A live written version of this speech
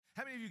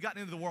many of you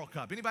gotten into the World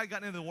Cup? Anybody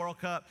gotten into the World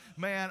Cup?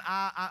 Man,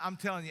 I'm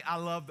telling you, I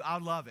love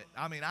it.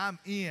 I mean, I'm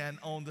in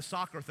on the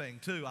soccer thing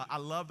too. I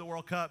love the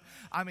World Cup.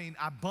 I mean,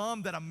 I'm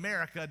bummed that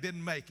America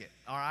didn't make it,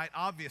 all right?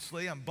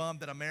 Obviously, I'm bummed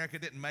that America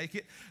didn't make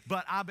it,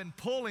 but I've been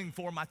pulling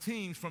for my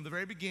teams from the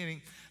very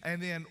beginning.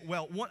 And then,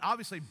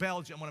 obviously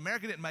Belgium. When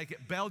America didn't make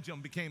it,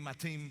 Belgium became my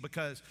team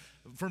because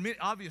for many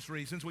obvious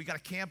reasons. We got a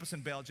campus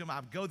in Belgium. I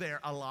go there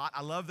a lot.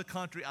 I love the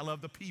country. I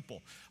love the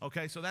people,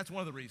 okay? So that's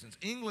one of the reasons.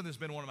 England has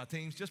been one of my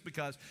teams just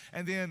because.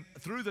 And then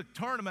through the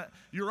tournament,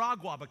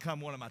 Uruguay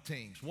become one of my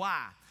teams.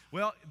 Why?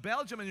 Well,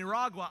 Belgium and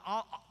Uruguay,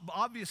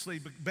 obviously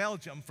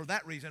Belgium for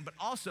that reason, but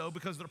also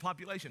because of their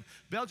population.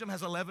 Belgium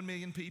has 11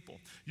 million people.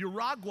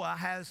 Uruguay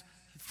has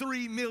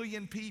 3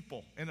 million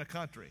people in the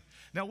country.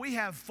 Now, we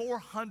have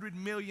 400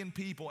 million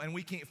people, and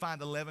we can't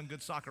find 11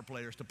 good soccer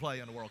players to play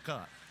in the World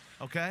Cup,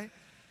 okay?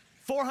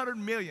 400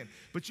 million.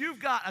 But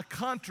you've got a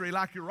country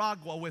like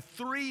Uruguay with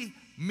 3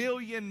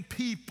 million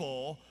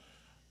people,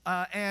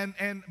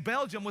 and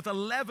Belgium with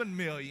 11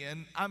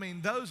 million. I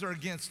mean, those are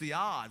against the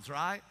odds,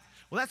 right?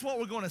 Well, that's what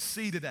we're going to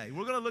see today.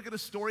 We're going to look at a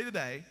story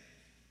today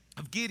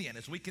of Gideon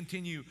as we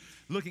continue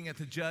looking at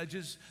the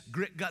Judges,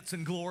 grit, guts,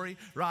 and glory,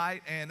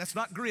 right? And that's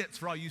not grits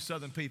for all you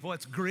Southern people.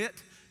 It's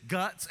grit,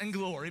 guts, and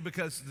glory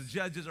because the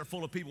Judges are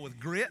full of people with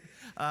grit,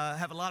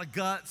 have a lot of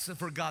guts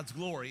for God's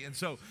glory. And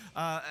so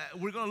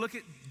we're going to look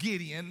at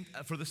Gideon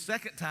for the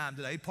second time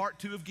today, part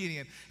 2 of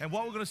Gideon. And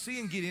what we're going to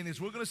see in Gideon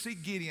is we're going to see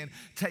Gideon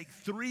take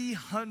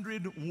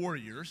 300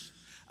 warriors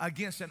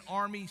against an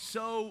army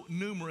so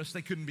numerous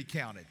they couldn't be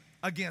counted,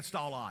 against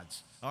all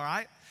odds, all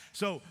right?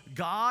 So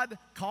God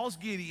calls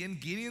Gideon.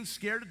 Gideon's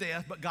scared to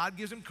death, but God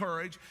gives him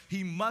courage.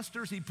 He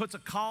musters, he puts a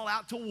call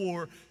out to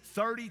war.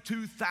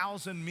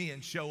 32,000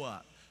 men show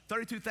up.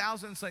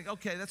 32,000, saying,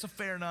 okay, that's a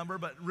fair number,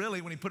 but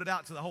really when he put it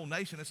out to the whole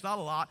nation, it's not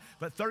a lot,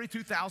 but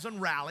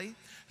 32,000 rally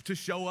to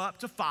show up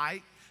to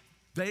fight.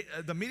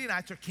 The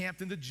Midianites are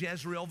camped in the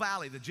Jezreel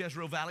Valley. The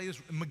Jezreel Valley is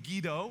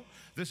Megiddo.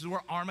 This is where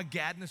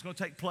Armageddon is going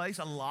to take place.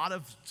 A lot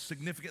of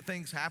significant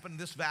things happen in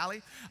this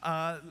valley.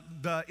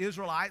 The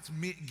Israelites,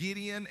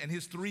 Gideon and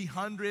his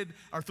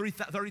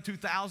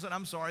 32,000,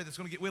 I'm sorry, that's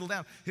going to get whittled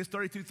down. His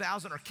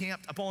 32,000 are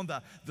camped upon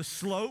the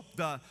slope,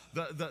 and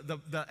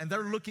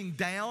they're looking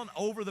down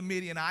over the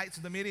Midianites.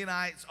 And the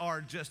Midianites are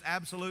just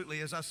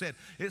absolutely, as I said,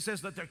 it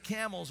says that their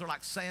camels are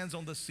like sands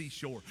on the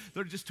seashore.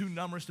 They're just too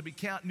numerous to be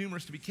counted.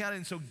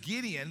 And so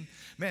Gideon,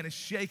 man, is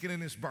shaking in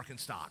his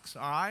Birkenstocks,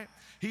 all right?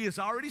 He is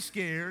already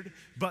scared,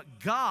 but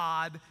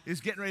God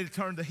is getting ready to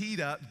turn the heat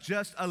up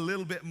just a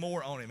little bit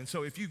more on him. And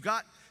so if you've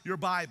got your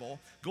Bible,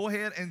 go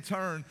ahead and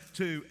turn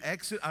to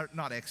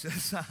not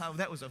Exodus,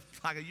 that was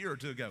like a year or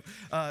two ago.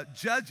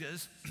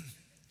 Judges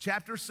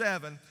chapter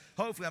 7.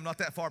 Hopefully I'm not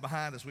that far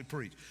behind as we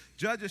preach.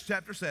 Judges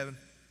chapter 7.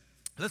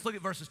 Let's look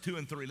at verses 2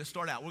 and 3. Let's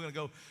start out. We're going to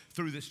go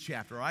through this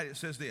chapter, all right? It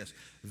says this.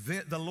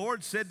 The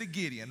Lord said to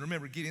Gideon,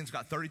 remember, Gideon's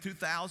got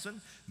 32,000.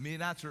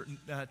 Midianites are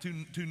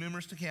too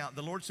numerous to count.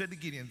 The Lord said to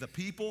Gideon, the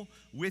people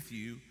with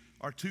you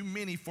are too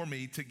many for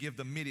me to give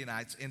the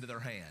Midianites into their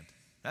hand.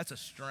 That's a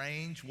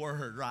strange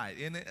word, right?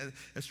 Isn't it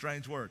a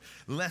strange word?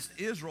 Lest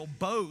Israel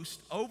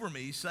boast over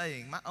me,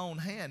 saying, my own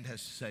hand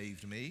has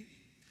saved me.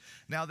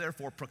 Now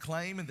therefore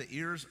proclaim in the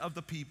ears of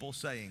the people,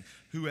 saying,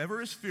 whoever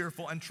is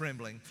fearful and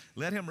trembling,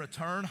 let him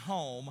return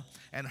home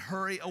and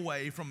hurry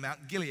away from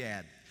Mount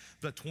Gilead.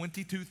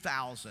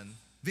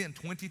 Then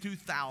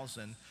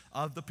 22,000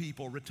 of the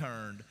people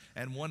returned,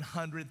 and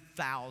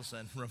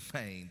 100,000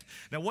 remained.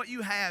 Now what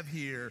you have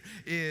here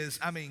is,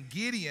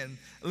 Gideon,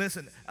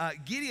 listen,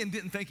 Gideon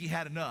didn't think he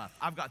had enough.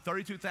 I've got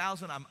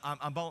 32,000, I'm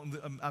on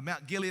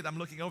Mount Gilead, I'm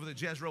looking over the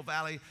Jezreel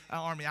Valley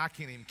army, I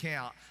can't even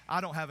count. I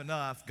don't have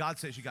enough. God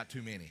says you got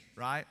too many,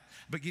 right?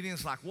 But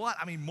Gideon's like, what?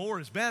 More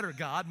is better,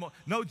 God.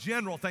 No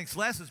general thinks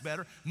less is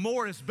better.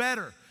 More is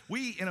better.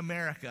 We in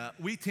America,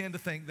 we tend to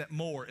think that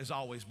more is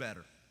always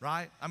better.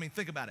 Right?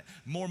 Think about it.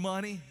 More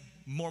money's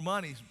more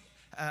money's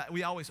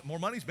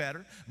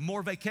better.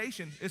 More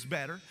vacation is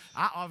better.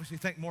 I obviously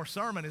think more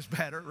sermon is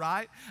better,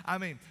 right?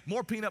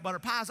 More peanut butter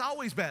pie is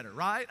always better,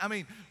 right?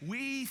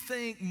 We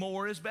think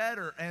more is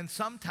better, and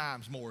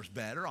sometimes more is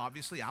better.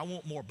 Obviously, I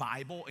want more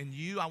Bible in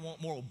you. I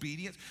want more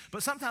obedience,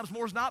 but sometimes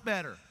more is not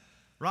better,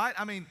 right?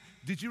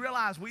 Did you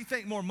realize we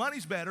think more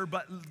money's better,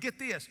 but get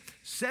this,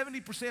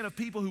 70% of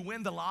people who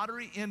win the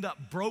lottery end up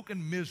broke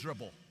and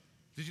miserable.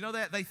 Did you know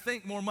that? They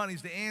think more money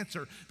is the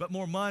answer, but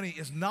more money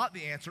is not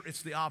the answer.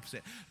 It's the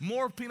opposite.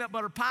 More peanut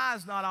butter pie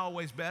is not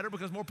always better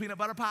because more peanut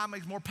butter pie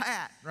makes more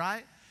pat,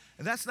 right?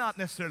 And that's not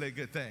necessarily a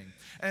good thing.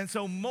 And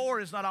so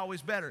more is not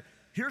always better.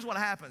 Here's what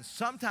happens.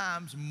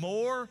 Sometimes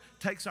more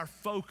takes our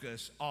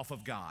focus off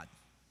of God.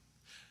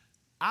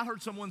 I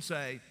heard someone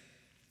say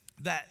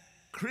that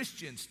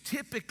Christians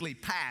typically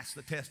pass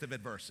the test of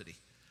adversity.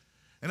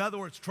 In other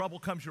words, trouble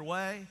comes your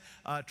way,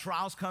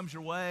 trials comes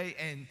your way,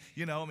 and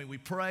we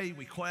pray,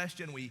 we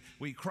question,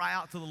 we cry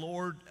out to the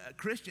Lord.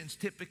 Christians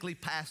typically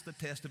pass the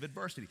test of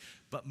adversity,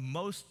 but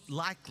more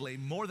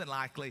than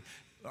likely,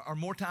 or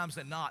more times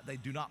than not, they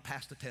do not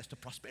pass the test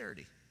of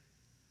prosperity.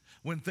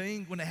 When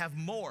they have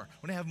more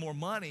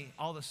money,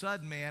 all of a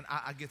sudden, man,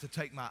 I get to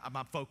take my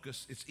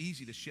focus. It's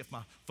easy to shift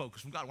my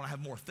focus from God. When I have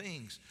more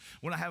things,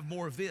 when I have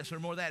more of this or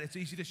more of that, it's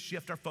easy to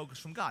shift our focus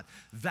from God.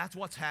 That's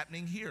what's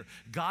happening here.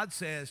 God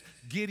says,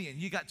 Gideon,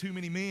 you got too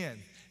many men.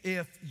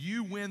 If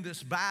you win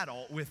this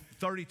battle with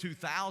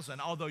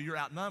 32,000, although you're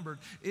outnumbered,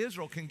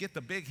 Israel can get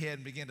the big head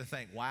and begin to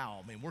think,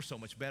 wow, I mean, we're so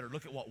much better.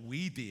 Look at what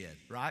we did,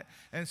 right?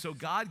 And so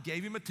God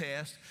gave him a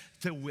test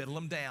to whittle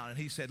them down. And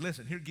he said,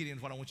 listen, here,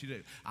 Gideon, what I want you to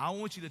do. I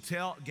want you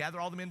to gather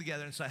all the men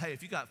together and say, hey,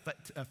 if you got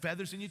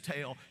feathers in your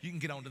tail, you can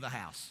get onto the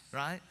house,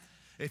 right?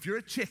 If you're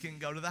a chicken,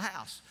 go to the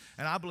house.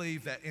 And I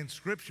believe that in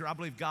Scripture, I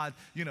believe God,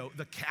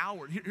 the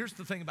coward. Here's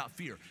the thing about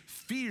fear.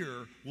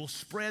 Fear will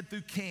spread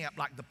through camp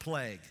like the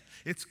plague.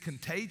 It's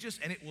contagious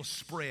and it will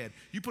spread.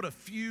 You put a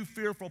few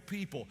fearful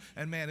people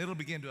and man, it'll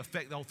begin to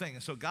affect the whole thing.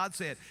 And so God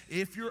said,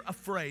 if you're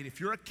afraid,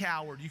 if you're a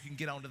coward, you can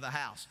get onto the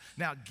house.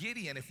 Now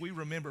Gideon, if we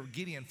remember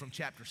Gideon from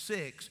chapter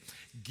 6,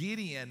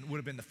 Gideon would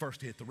have been the first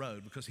to hit the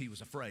road because he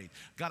was afraid.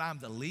 God, I'm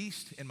the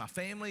least in my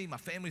family. My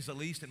family's the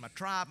least in my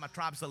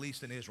tribe's the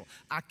least in Israel.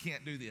 I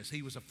can't do this.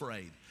 He was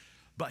afraid.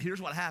 But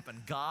here's what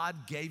happened.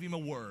 God gave him a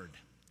word.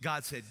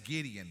 God said,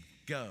 Gideon,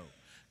 go.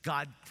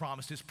 God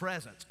promised his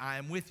presence. I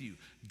am with you.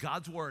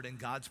 God's word and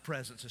God's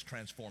presence is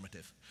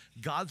transformative.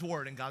 God's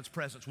word and God's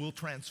presence will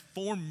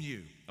transform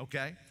you,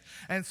 okay?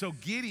 And so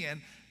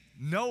Gideon,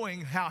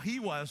 knowing how he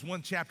was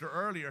one chapter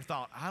earlier,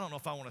 thought, I don't know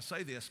if I want to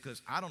say this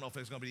because I don't know if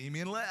there's going to be any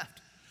men left.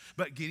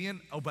 But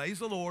Gideon obeys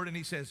the Lord and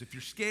he says, if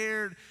you're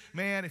scared,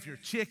 man, if you're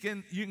a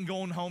chicken, you can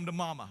go on home to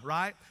mama,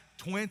 right?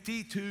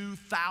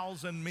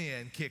 22,000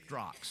 men kicked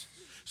rocks.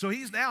 So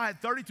he's now had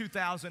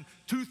 32,000,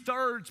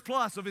 2/3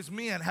 plus of his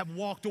men have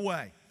walked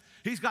away.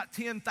 He's got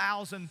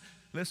 10,000.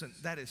 Listen,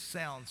 that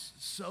sounds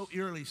so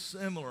eerily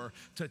similar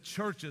to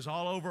churches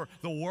all over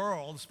the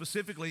world,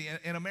 specifically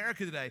in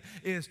America today,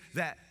 is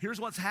that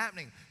here's what's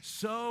happening.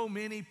 So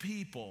many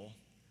people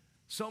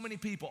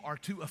are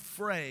too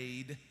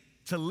afraid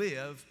to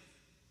live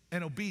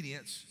in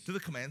obedience to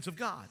the commands of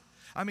God.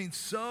 I mean,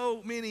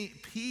 so many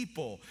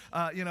people,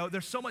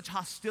 there's so much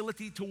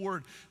hostility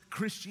toward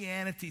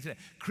Christianity today.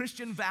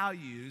 Christian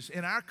values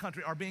in our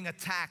country are being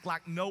attacked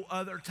like no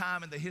other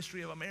time in the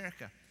history of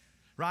America.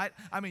 Right?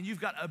 I mean,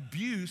 you've got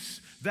abuse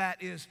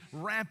that is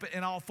rampant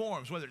in all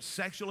forms, whether it's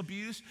sexual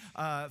abuse,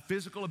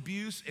 physical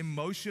abuse,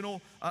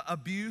 emotional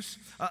abuse,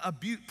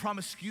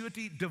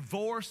 promiscuity,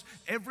 divorce.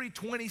 Every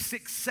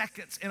 26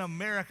 seconds in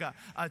America,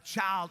 a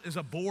child is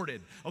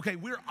aborted. Okay,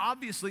 we're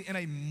obviously in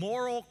a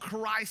moral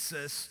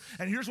crisis,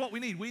 and here's what we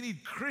need. We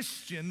need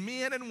Christian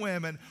men and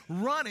women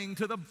running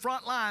to the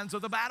front lines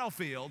of the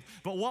battlefield.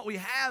 But what we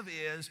have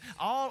is,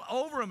 all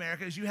over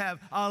America, is you have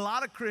a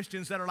lot of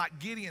Christians that are like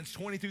Gideon's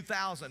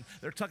 22,000.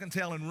 They're tucking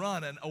tail and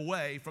running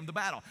away from the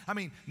battle. I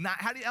mean,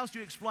 how else do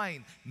you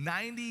explain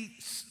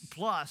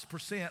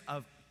 90+%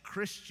 of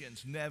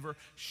Christians never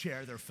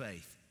share their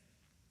faith?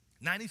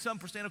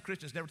 90-some% of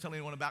Christians never tell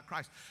anyone about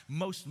Christ.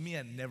 Most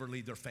men never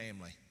lead their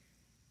family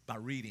by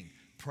reading,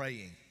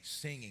 praying,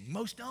 singing.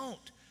 Most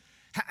don't.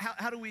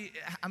 How do we,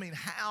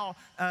 how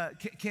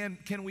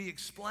can we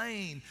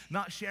explain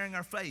not sharing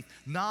our faith,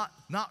 not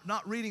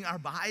reading our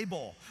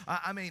Bible?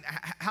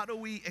 How do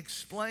we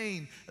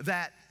explain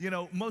that,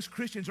 most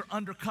Christians are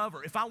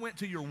undercover? If I went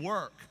to your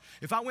work,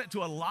 if I went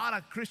to a lot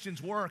of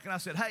Christians' work and I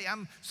said, hey,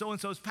 I'm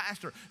so-and-so's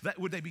pastor,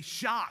 would they be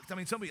shocked? I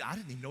mean, somebody, I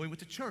didn't even know he went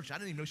to church. I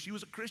didn't even know she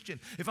was a Christian.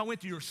 If I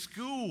went to your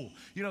school,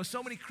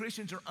 so many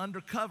Christians are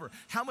undercover.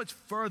 How much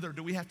further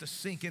do we have to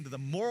sink into the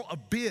moral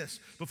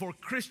abyss before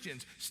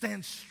Christians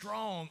stand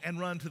strong and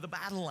run to the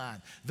battle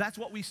line? That's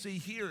what we see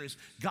here is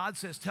God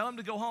says, tell them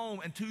to go home,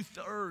 and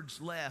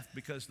 2/3 left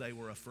because they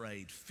were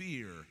afraid.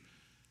 Fear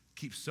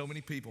keeps so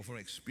many people from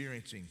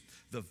experiencing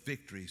the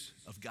victories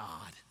of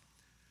God.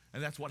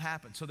 And that's what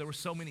happened. So there were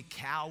so many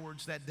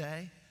cowards that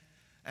day.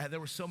 There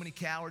were so many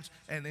cowards.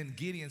 And then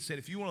Gideon said,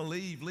 if you want to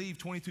leave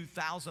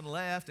 22,000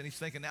 left. And he's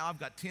thinking, now I've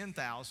got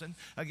 10,000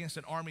 against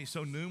an army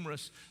so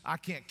numerous, I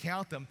can't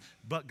count them.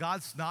 But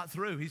God's not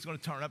through. He's going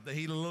to turn up the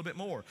heat a little bit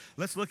more.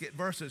 Let's look at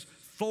verses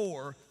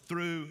 4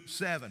 through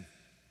 7.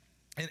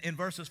 In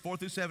verses 4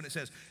 through 7, it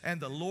says,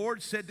 and the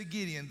Lord said to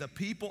Gideon, the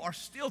people are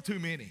still too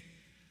many.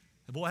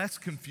 Boy, that's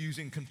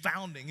confusing,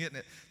 confounding, isn't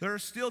it? There are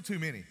still too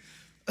many.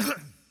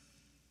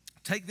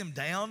 Take them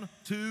down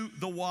to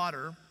the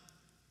water.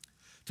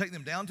 Take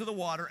them down to the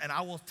water, and I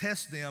will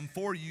test them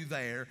for you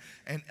there.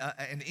 And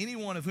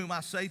anyone of whom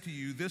I say to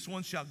you, this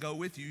one shall go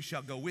with you,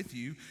 shall go with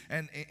you.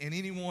 And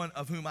anyone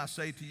of whom I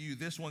say to you,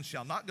 this one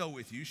shall not go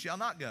with you, shall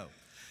not go.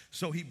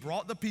 So he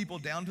brought the people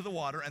down to the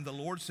water, and the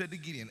Lord said to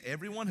Gideon,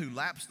 everyone who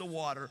laps the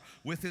water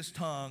with his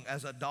tongue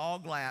as a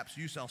dog laps,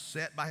 you shall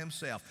set by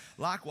himself.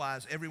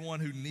 Likewise,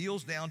 everyone who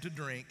kneels down to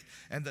drink,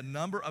 and the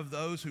number of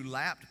those who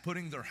lapped,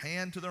 putting their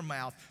hand to their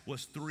mouth,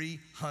 was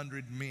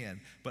 300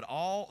 men. But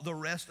all the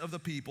rest of the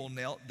people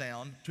knelt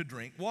down to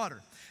drink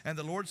water. And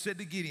the Lord said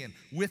to Gideon,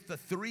 with the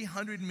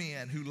 300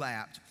 men who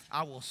lapped,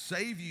 I will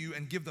save you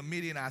and give the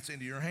Midianites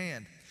into your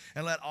hand.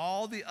 And let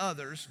all the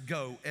others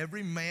go,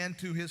 every man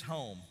to his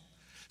home.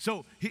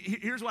 So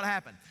here's what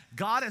happened.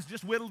 God has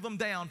just whittled them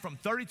down from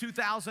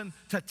 32,000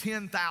 to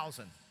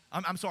 10,000.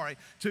 I'm sorry,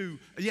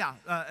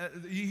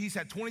 he's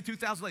had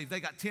 22,000 leave. They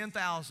got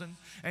 10,000,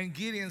 and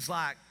Gideon's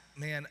like,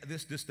 man,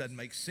 this doesn't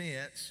make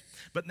sense.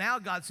 But now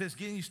God says,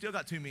 Gideon, you still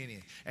got too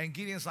many. And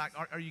Gideon's like,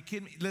 are you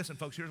kidding me? Listen,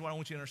 folks, here's what I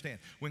want you to understand.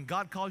 When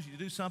God calls you to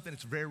do something,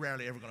 it's very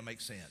rarely ever going to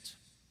make sense.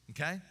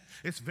 Okay?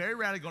 It's very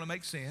rarely going to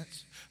make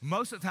sense.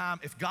 Most of the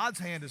time, if God's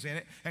hand is in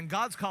it and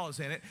God's call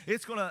is in it,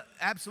 it's going to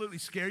absolutely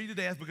scare you to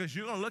death because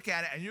you're going to look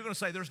at it and you're going to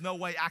say, there's no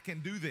way I can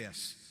do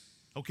this.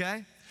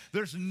 Okay?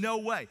 There's no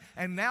way.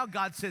 And now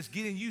God says,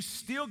 Gideon, you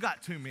still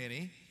got too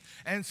many.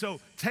 And so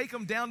take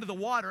them down to the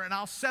water and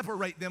I'll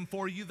separate them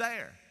for you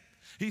there.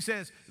 He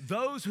says,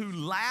 those who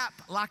lap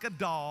like a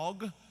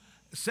dog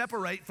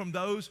separate from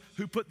those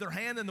who put their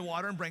hand in the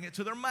water and bring it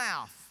to their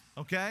mouth.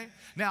 Okay?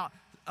 Now,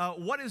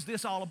 what is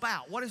this all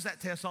about? What is that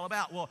test all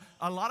about? Well,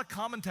 a lot of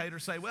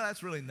commentators say, well,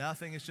 that's really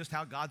nothing. It's just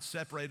how God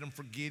separated them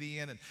for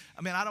Gideon. And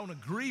I mean, I don't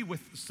agree with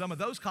some of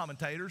those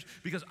commentators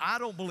because I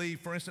don't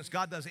believe, for instance,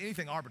 God does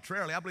anything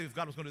arbitrarily. I believe if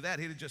God was going to do that,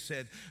 he'd have just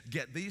said,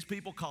 get these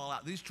people, call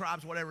out these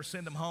tribes, whatever,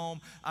 send them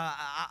home.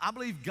 I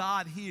believe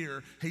God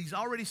here, he's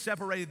already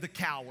separated the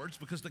cowards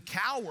because the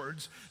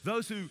cowards,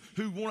 those who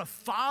want to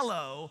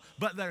follow,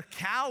 but they're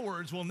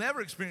cowards, will never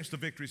experience the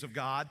victories of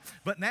God.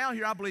 But now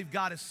here I believe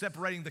God is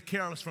separating the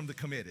careless from the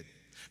committed.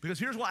 Because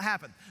here's what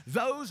happened.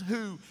 Those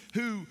who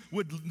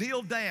would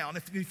kneel down,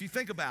 if you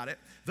think about it,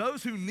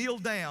 those who kneel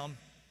down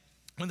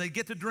when they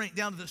get to drink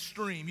down to the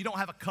stream, you don't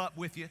have a cup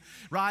with you,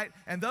 right?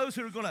 And those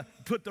who are going to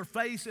put their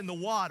face in the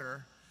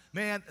water,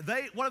 man,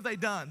 what have they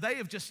done? They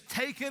have just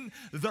taken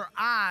their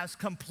eyes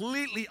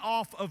completely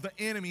off of the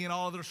enemy and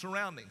all of their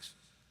surroundings.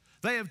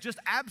 They have just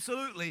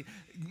absolutely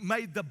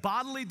made the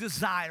bodily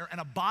desire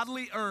and a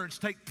bodily urge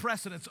take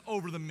precedence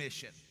over the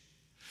mission.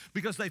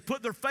 Because they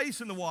put their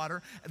face in the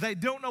water, they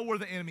don't know where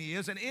the enemy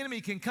is. An enemy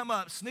can come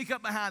up, sneak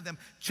up behind them,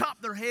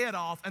 chop their head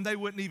off, and they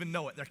wouldn't even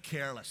know it. They're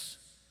careless.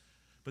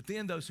 But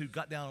then those who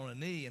got down on a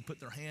knee and put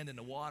their hand in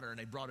the water and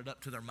they brought it up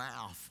to their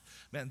mouth,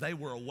 man, they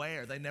were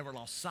aware. They never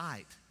lost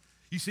sight.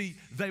 You see,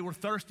 they were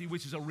thirsty,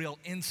 which is a real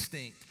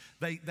instinct.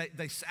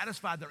 They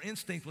satisfied their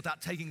instinct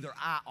without taking their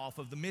eye off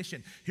of the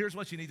mission. Here's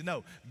what you need to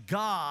know.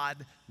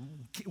 God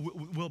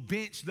will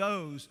bench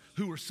those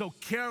who are so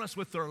careless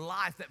with their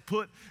life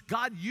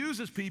God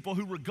uses people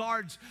who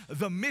regards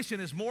the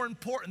mission as more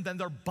important than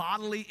their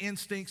bodily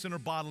instincts and their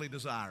bodily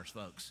desires,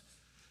 folks.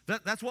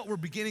 That's what we're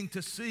beginning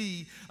to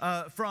see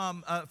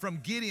from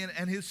Gideon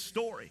and his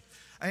story.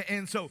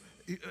 And so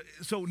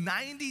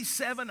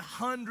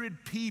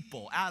 9,700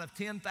 people out of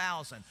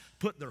 10,000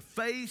 put their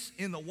face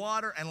in the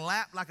water and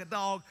lapped like a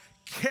dog,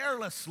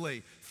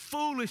 carelessly,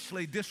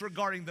 foolishly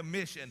disregarding the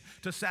mission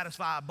to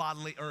satisfy a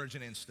bodily urge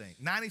and instinct.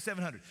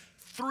 9,700.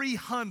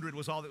 300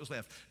 was all that was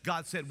left.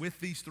 God said, with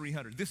these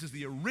 300, this is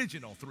the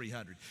original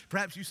 300.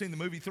 Perhaps you've seen the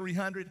movie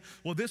 300.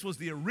 Well, this was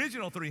the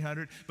original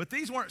 300, but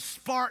these weren't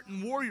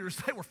Spartan warriors.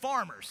 They were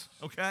farmers,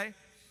 okay?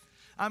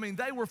 I mean,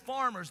 they were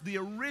farmers, the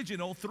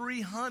original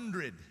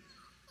 300.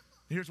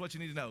 Here's what you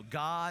need to know.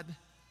 God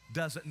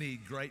doesn't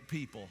need great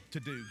people to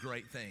do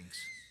great things.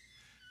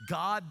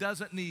 God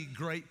doesn't need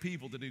great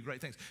people to do great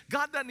things.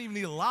 God doesn't even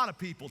need a lot of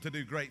people to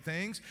do great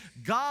things.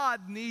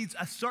 God needs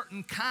a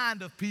certain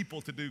kind of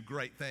people to do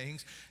great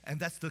things, and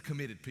that's the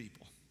committed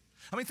people.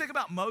 I mean, think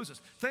about Moses.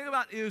 Think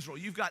about Israel.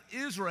 You've got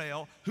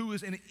Israel, who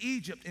is in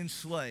Egypt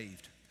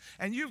enslaved.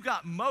 And you've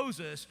got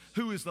Moses,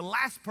 who is the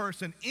last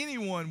person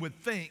anyone would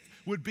think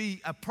would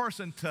be a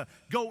person to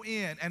go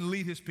in and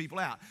lead his people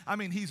out. I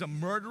mean, he's a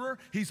murderer.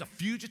 He's a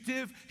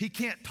fugitive. He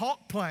can't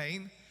talk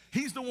plain.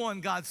 He's the one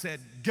God said,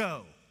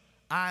 go,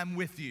 I'm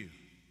with you.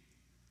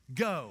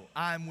 Go,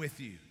 I am with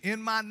you. In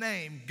my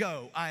name,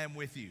 go, I am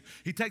with you.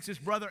 He takes his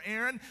brother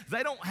Aaron.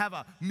 They don't have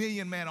a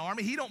 1,000,000-man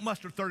army. He don't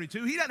muster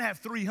 32. He doesn't have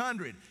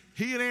 300.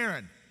 He and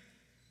Aaron,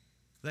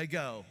 they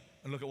go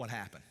and look at what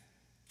happened.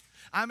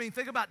 I mean,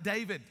 think about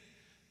David,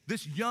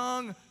 this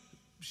young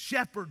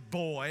shepherd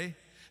boy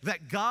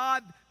that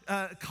God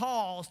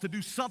calls to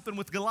do something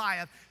with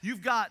Goliath.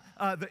 You've got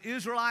the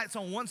Israelites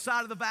on one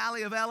side of the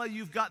valley of Elah.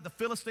 You've got the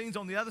Philistines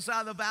on the other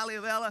side of the valley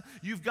of Elah.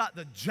 You've got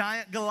the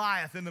giant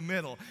Goliath in the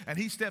middle. And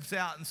he steps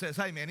out and says,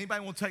 hey, man,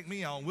 anybody want to take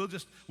me on? We'll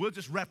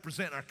just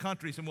represent our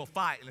countries and we'll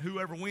fight. And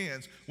whoever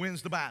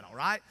wins the battle,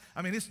 right?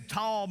 I mean, this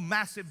tall,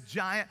 massive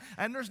giant.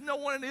 And there's no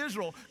one in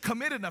Israel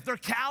committed enough. They're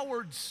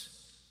cowards.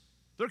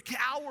 They're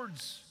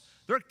cowards.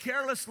 They're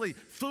carelessly,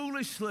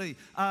 foolishly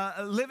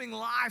living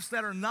lives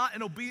that are not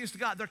in obedience to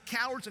God. They're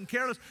cowards and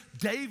careless.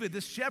 David,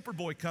 this shepherd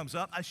boy, comes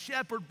up, a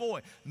shepherd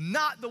boy,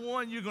 not the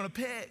one you're going to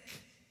pick.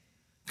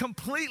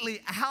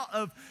 Completely out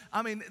of,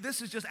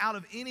 this is just out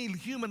of any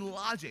human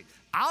logic.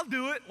 I'll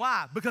do it.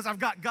 Why? Because I've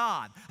got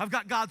God. I've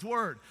got God's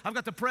word. I've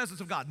got the presence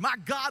of God. My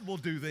God will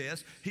do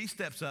this. He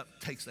steps up,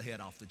 takes the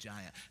head off the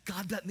giant.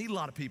 God doesn't need a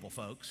lot of people,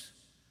 folks.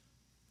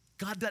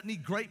 God doesn't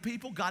need great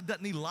people. God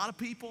doesn't need a lot of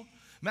people.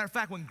 Matter of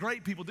fact, when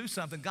great people do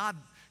something, God,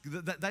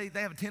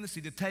 they have a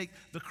tendency to take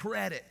the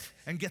credit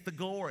and get the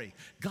glory.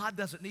 God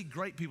doesn't need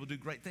great people to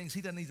do great things.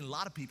 He doesn't need a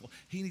lot of people.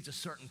 He needs a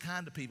certain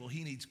kind of people.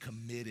 He needs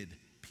committed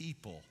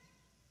people.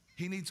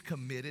 He needs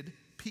committed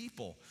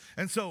people.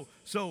 And so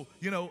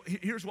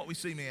here's what we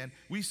see, man.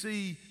 We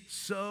see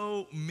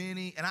so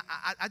many, and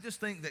I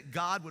just think that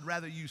God would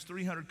rather use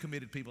 300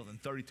 committed people than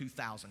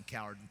 32,000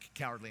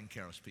 cowardly and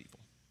careless people.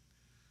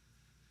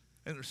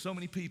 And there's so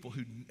many people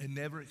who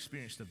never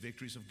experienced the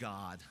victories of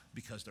God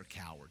because they're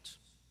cowards,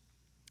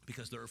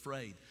 because they're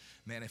afraid.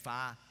 Man, if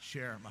I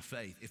share my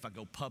faith, if I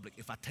go public,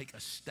 if I take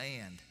a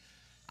stand,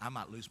 I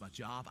might lose my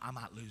job. I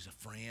might lose a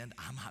friend.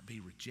 I might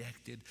be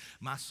rejected.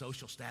 My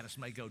social status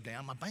may go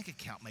down. My bank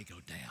account may go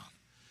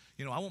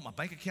down. I want my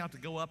bank account to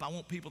go up. I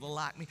want people to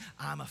like me.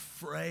 I'm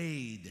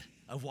afraid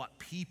of what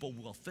people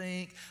will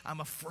think. I'm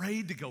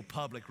afraid to go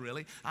public,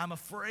 really. I'm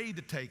afraid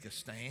to take a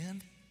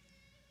stand.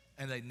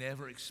 And they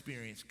never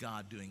experience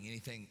God doing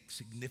anything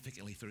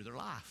significantly through their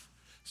life.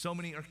 So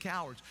many are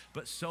cowards,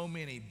 but so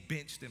many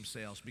bench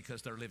themselves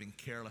because they're living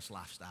careless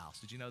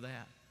lifestyles. Did you know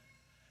that?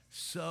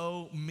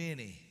 So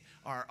many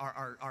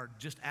are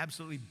just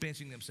absolutely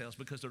benching themselves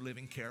because they're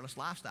living careless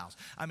lifestyles.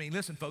 I mean,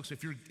 listen, folks,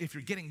 if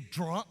you're getting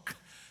drunk,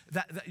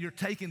 that you're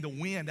taking the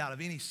wind out of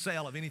any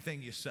sail of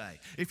anything you say.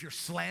 If you're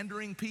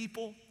slandering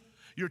people,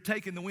 you're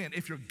taking the wind.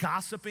 If you're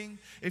gossiping,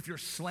 if you're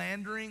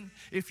slandering,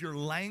 if your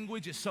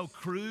language is so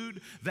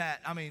crude that,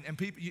 and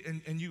people,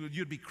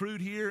 you'd be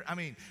crude here.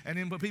 And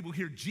then when people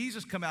hear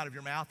Jesus come out of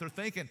your mouth, they're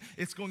thinking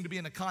it's going to be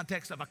in the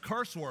context of a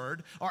curse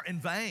word or in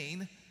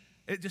vain.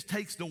 It just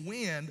takes the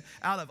wind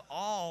out of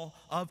all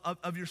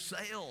of your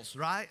sails,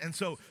 right? And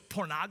so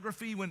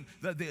pornography, when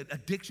the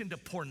addiction to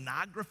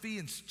pornography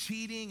and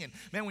cheating, and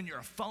man, when you're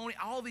a phony,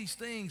 all these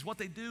things, what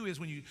they do is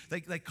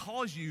they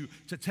cause you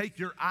to take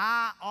your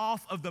eye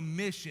off of the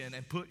mission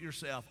and put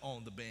yourself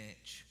on the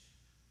bench.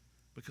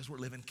 Because we're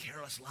living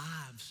careless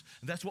lives.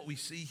 And that's what we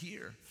see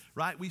here,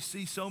 right? We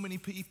see so many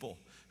people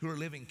who are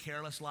living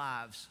careless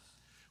lives.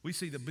 We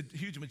see the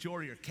huge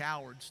majority are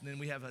cowards, and then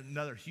we have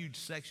another huge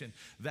section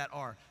that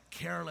are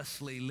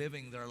carelessly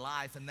living their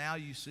life, and now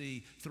you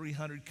see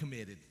 300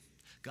 committed.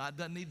 God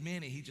doesn't need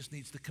many, he just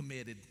needs the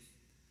committed.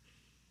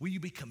 Will you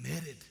be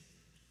committed?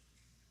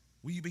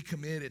 Will you be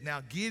committed?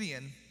 Now,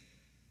 Gideon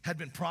had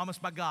been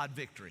promised by God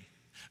victory.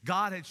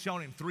 God had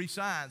shown him 3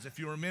 signs. If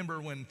you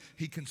remember when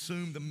he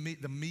consumed the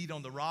meat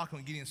on the rock,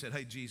 when Gideon said,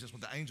 hey, Jesus,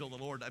 with the angel of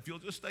the Lord, if you'll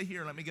just stay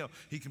here and let me go.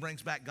 He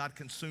brings back, God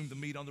consumed the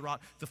meat on the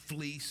rock, the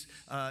fleece,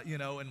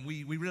 and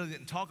we really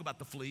didn't talk about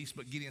the fleece,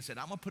 but Gideon said,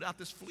 I'm going to put out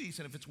this fleece,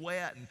 and if it's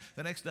wet, and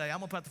the next day, I'm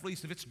going to put out the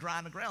fleece, and if it's dry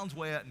and the ground's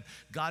wet, and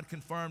God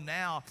confirmed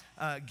now,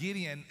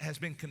 Gideon has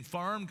been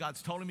confirmed.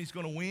 God's told him he's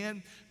going to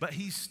win, but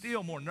he's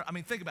still more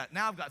think about it.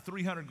 Now I've got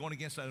 300 going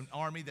against an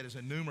army that is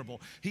innumerable.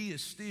 He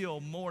is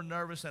still more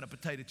nervous than a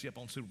potato chip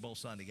on Super Bowl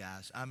Sunday,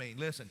 guys.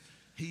 Listen,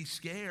 he's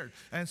scared.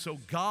 And so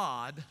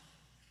God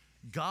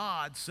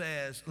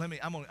says, I'm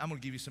gonna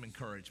give you some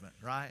encouragement,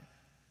 right?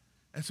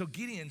 And so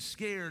Gideon's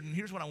scared, and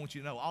here's what I want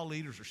you to know. All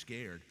leaders are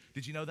scared.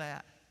 Did you know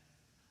that?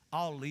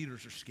 All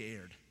leaders are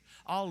scared.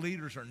 All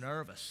leaders are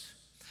nervous.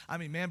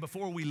 Man,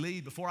 before we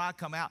lead, before I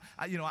come out,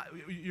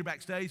 you're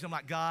backstage, I'm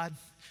like, God,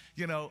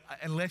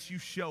 unless you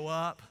show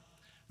up,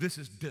 this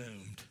is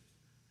doomed,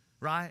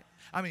 right?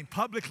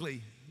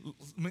 Publicly,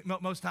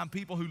 most time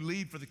people who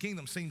lead for the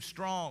kingdom seem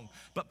strong,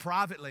 but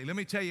privately, let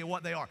me tell you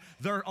what they are.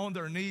 They're on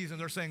their knees and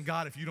they're saying,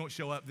 God, if you don't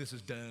show up, this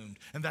is doomed.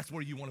 And that's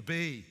where you want to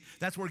be.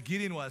 That's where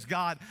Gideon was.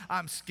 God,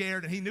 I'm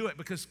scared, and he knew it,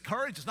 because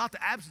courage is not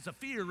the absence of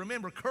fear.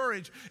 Remember,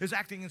 courage is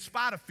acting in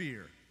spite of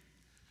fear,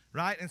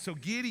 right? And so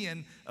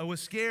Gideon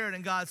was scared,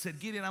 and God said,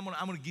 Gideon, I'm going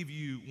to give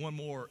you one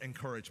more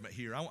encouragement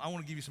here. I want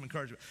to give you some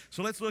encouragement.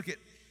 So let's look at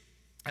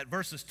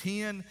verses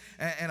 10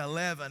 and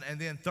 11, and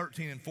then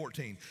 13 and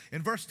 14.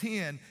 In verse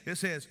 10, it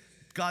says,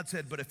 God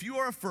said, but if you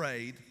are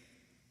afraid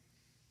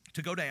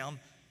to go down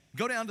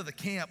to the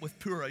camp with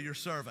Purah your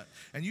servant,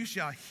 and you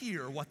shall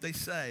hear what they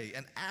say,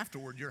 and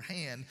afterward your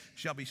hand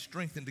shall be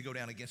strengthened to go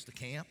down against the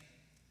camp.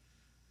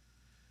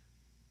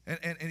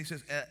 And he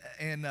says,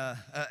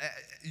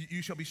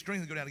 you shall be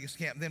strengthened to go down against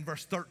the camp. And then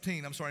verse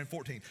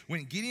 14.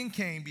 When Gideon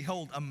came,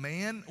 behold, a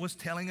man was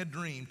telling a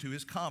dream to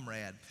his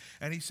comrade.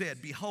 And he said,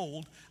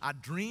 behold, I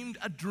dreamed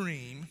a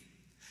dream,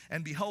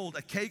 and behold,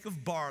 a cake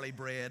of barley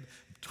bread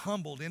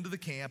tumbled into the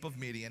camp of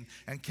Midian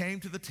and came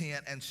to the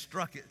tent and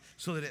struck it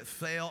so that it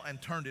fell and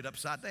turned it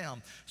upside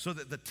down, so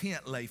that the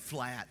tent lay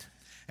flat.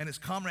 And his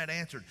comrade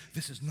answered,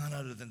 this is none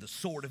other than the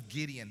sword of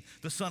Gideon,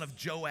 the son of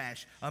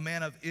Joash, a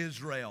man of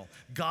Israel.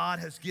 God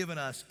has given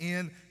us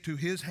into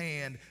his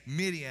hand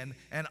Midian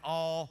and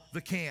all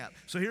the camp.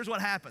 So here's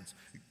what happens.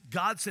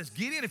 God says,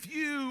 Gideon, if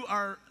you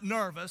are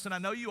nervous, and I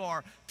know you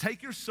are,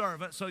 take your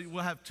servant. So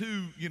we'll have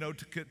 2,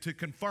 to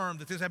confirm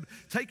that this happened.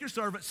 Take your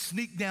servant,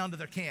 sneak down to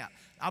their camp.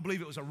 I believe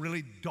it was a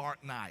really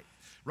dark night.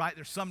 Right?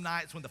 There's some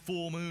nights when the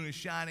full moon is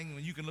shining,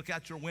 when you can look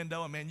out your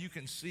window and, man, you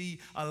can see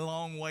a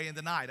long way in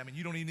the night.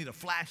 You don't even need a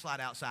flashlight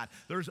outside.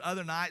 There's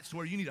other nights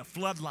where you need a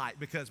floodlight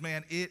because,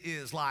 man, it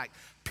is like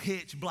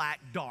pitch black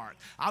dark.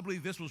 I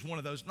believe this was one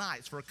of those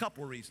nights for a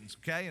couple of reasons,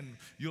 okay? And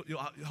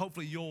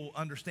hopefully you'll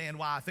understand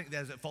why I think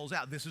that as it folds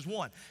out. This is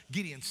one.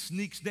 Gideon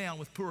sneaks down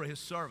with Purah, his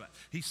servant.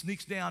 He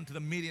sneaks down to the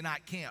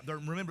Midianite camp.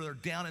 Remember, they're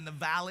down in the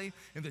valley,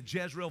 in the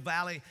Jezreel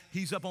Valley.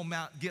 He's up on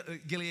Mount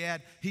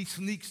Gilead. He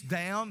sneaks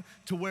down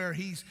to where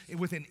he's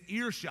within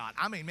earshot.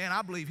 I mean, man,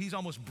 I believe he's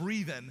almost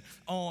breathing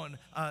on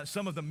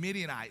some of the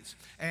Midianites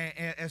and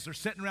as they're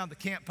sitting around the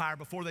campfire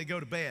before they go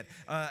to bed.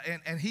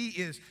 And he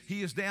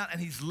is down and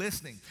he's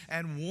listening.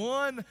 And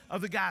one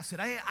of the guys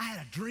said, hey, I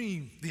had a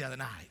dream the other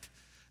night.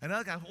 And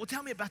another guy, well,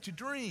 tell me about your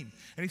dream.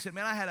 And he said,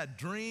 man, I had a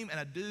dream and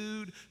a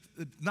dude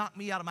knocked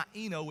me out of my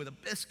Eno with a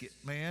biscuit,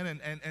 man.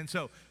 And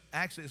so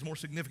actually it's more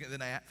significant than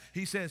that.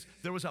 He says,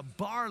 there was a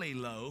barley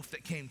loaf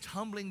that came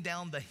tumbling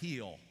down the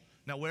hill.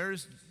 Now,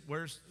 where's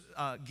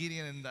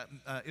Gideon and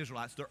the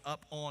Israelites? They're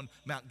up on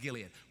Mount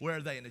Gilead. Where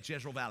are they? In the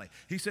Jezreel Valley.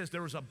 He says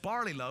there was a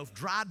barley loaf,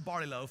 dried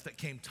barley loaf that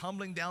came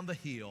tumbling down the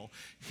hill,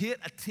 hit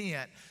a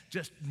tent,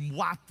 just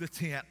wiped the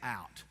tent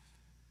out.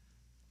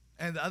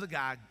 And the other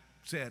guy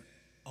said,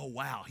 oh,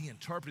 wow, he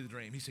interpreted the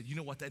dream. He said, you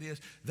know what that is?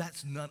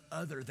 That's none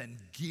other than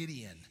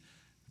Gideon,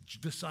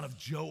 the son of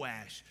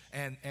Joash.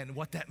 And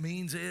what that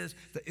means is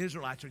the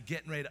Israelites are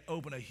getting ready to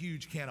open a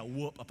huge can of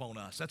whoop upon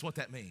us. That's what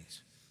that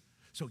means.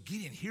 So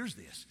Gideon hears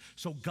this.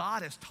 So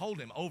God has told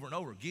him over and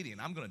over, Gideon,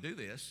 I'm going to do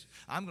this.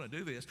 I'm going to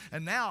do this.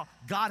 And now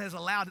God has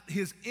allowed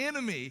his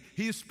enemy,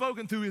 he has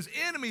spoken through his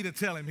enemy to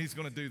tell him he's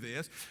going to do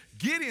this.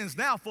 Gideon's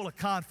now full of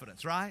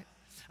confidence, right?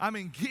 I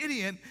mean,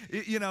 Gideon,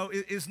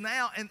 is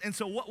now, and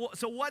so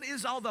what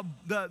is all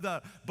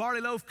the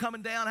barley loaf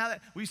coming down?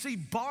 We see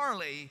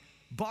barley,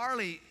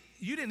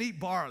 you didn't eat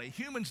barley.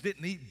 Humans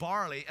didn't eat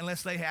barley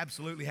unless they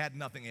absolutely had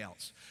nothing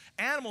else.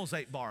 Animals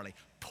ate barley.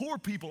 Poor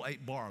people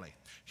ate barley.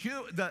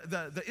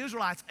 The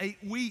Israelites ate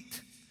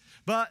wheat,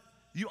 but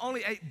you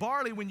only ate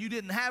barley when you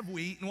didn't have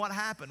wheat. And what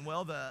happened?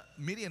 Well, the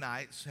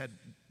Midianites had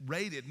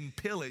raided and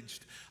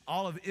pillaged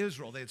all of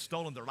Israel. They had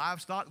stolen their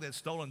livestock, they had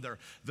stolen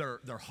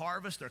their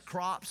harvest, their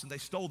crops, and they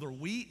stole their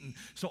wheat. And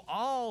so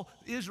all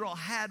Israel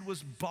had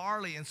was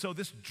barley. And so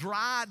this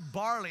dried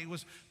barley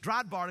was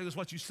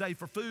what you save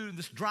for food. And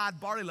this dried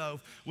barley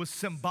loaf was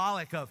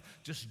symbolic of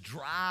just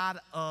dried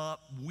up,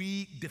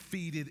 weak,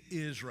 defeated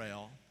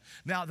Israel.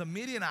 Now, the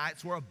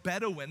Midianites were a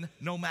Bedouin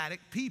nomadic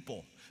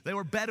people. They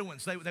were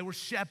Bedouins. They were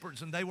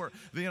shepherds, and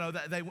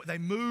they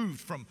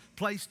moved from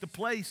place to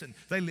place, and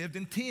they lived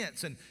in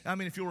tents. And I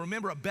mean, if you'll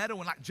remember, a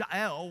Bedouin like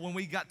Jael, when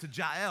we got to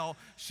Jael,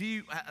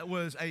 she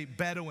was a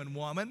Bedouin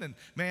woman, and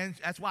man,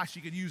 that's why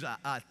she could use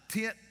a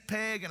tent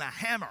peg and a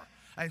hammer.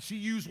 And she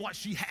used what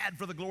she had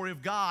for the glory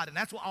of God. And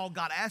that's what all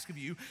God asks of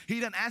you.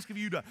 He doesn't ask of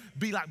you to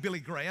be like Billy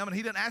Graham. And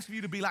he doesn't ask of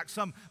you to be like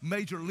some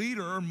major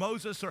leader or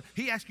Moses.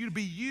 He asks you to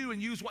be you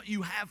and use what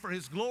you have for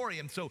his glory.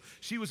 And so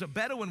she was a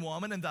Bedouin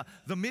woman. And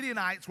the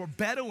Midianites were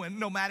Bedouin,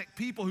 nomadic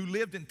people who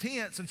lived in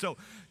tents. And so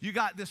you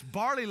got this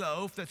barley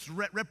loaf that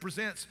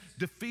represents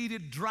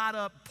defeated, dried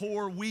up,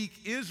 poor, weak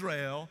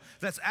Israel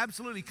that's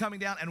absolutely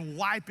coming down and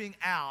wiping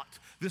out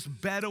this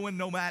Bedouin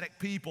nomadic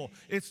people.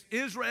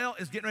 Israel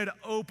is getting ready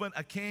to open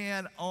a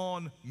can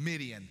on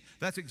Midian.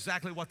 That's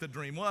exactly what the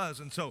dream was.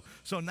 And so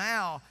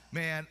now,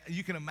 man,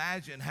 you can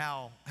imagine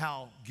how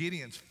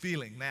Gideon's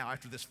feeling now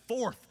after this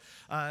fourth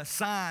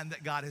sign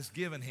that God has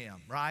given him,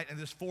 right? And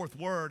this fourth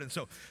word. And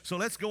so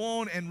let's go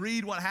on and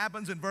read what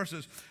happens in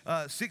verses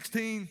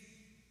 16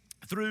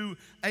 through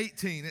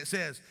 18. It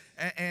says,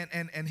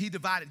 and he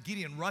divided,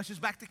 Gideon rushes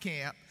back to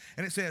camp,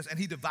 and it says, and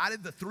he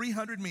divided the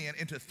 300 men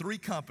into 3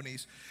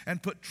 companies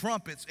and put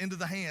trumpets into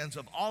the hands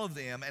of all of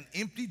them and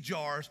empty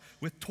jars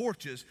with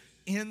torches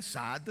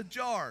inside the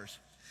jars.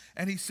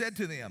 And he said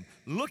to them,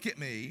 look at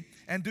me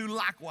and do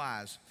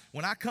likewise.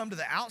 When I come to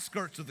the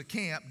outskirts of the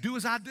camp, do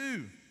as I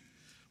do.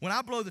 When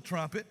I blow the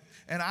trumpet,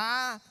 and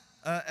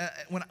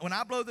when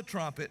I blow the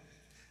trumpet,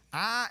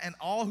 I and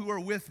all who are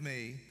with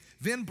me,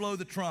 then blow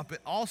the trumpet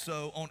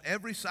also on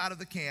every side of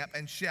the camp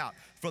and shout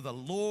for the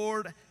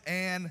Lord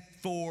and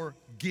for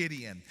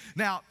Gideon.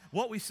 Now,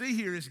 what we see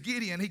here is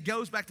Gideon, he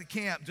goes back to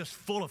camp just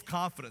full of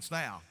confidence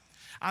now.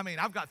 I mean,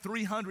 I've got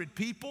 300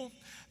 people.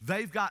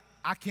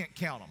 I can't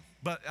count them.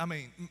 But, I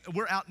mean,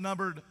 we're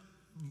outnumbered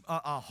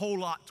a whole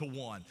lot to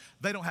 1.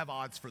 They don't have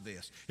odds for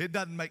this. It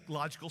doesn't make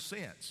logical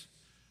sense.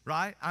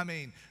 Right? I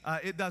mean,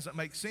 it doesn't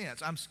make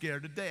sense. I'm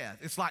scared to death.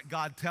 It's like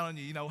God telling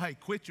you, hey,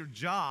 quit your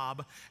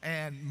job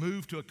and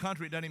move to a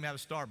country that doesn't even have a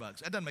Starbucks.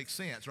 That doesn't make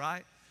sense,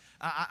 right?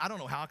 I don't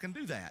know how I can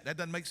do that. That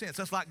doesn't make sense.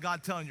 That's like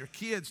God telling your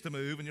kids to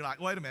move, and you're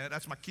like, wait a minute,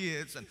 that's my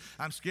kids, and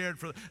I'm scared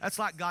for. That's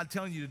like God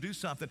telling you to do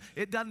something.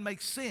 It doesn't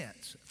make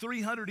sense.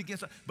 300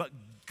 against, but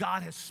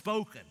God has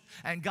spoken,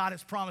 and God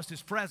has promised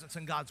his presence,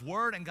 and God's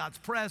word and God's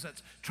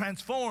presence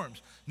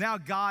transforms. Now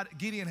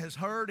Gideon has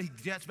heard, he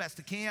gets back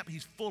to camp,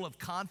 he's full of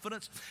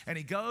confidence, and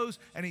he goes,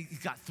 and he's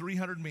got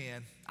 300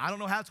 men. I don't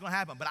know how it's going to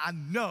happen, but I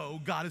know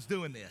God is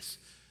doing this.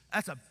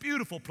 That's a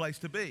beautiful place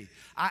to be.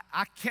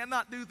 I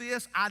cannot do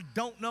this. I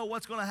don't know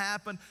what's going to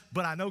happen,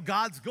 but I know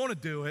God's going to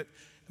do it.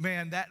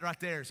 Man, that right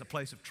there is a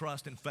place of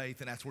trust and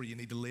faith, and that's where you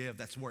need to live.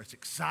 That's where it's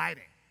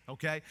exciting.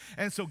 Okay?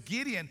 And so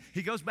Gideon,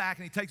 he goes back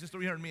and he takes his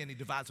 300 men and he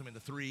divides them into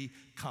 3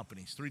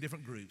 companies, 3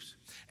 different groups.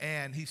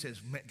 And he says,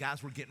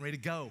 guys, we're getting ready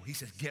to go. He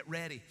says, get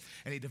ready.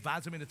 And he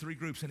divides them into 3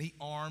 groups and he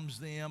arms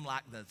them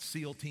like the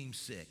SEAL Team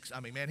 6. I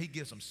mean, man, he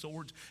gives them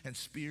swords and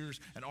spears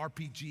and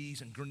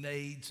RPGs and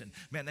grenades. And,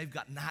 man, they've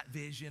got night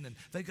vision and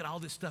they've got all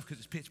this stuff because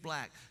it's pitch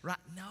black. Right?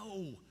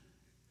 No.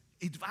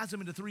 He divides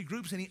them into 3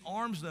 groups and he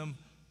arms them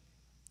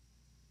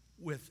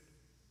with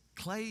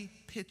clay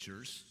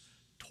pitchers,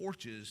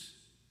 torches,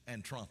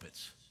 and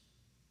trumpets.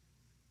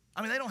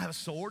 I mean, they don't have a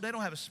sword. They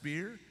don't have a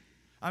spear.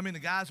 I mean, the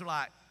guys are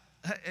like,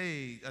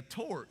 hey, a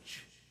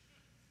torch.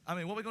 I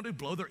mean, what are we going to do,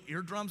 blow their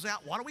eardrums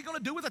out? What are we going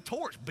to do with a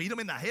torch? Beat them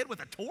in the head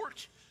with a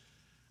torch?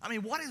 I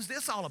mean, what is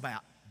this all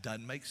about?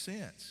 Doesn't make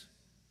sense.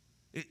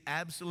 It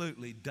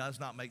absolutely does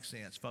not make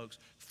sense, folks.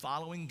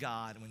 Following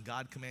God, when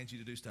God commands you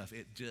to do stuff,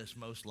 it just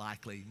most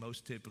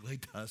typically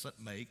doesn't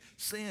make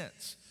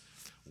sense.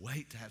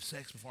 Wait to have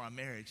sex before our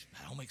marriage.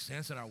 That don't make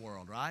sense in our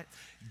world, right?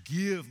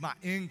 Give my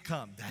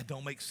income. That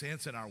don't make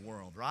sense in our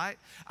world, right?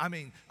 I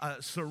mean,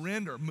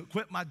 surrender,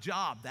 quit my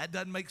job. That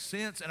doesn't make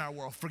sense in our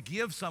world.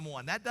 Forgive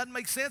someone. That doesn't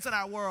make sense in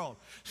our world.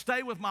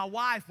 Stay with my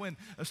wife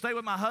stay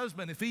with my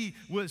husband if he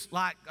was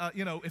like,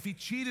 if he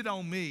cheated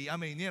on me. I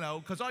mean,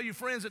 because all you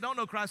friends that don't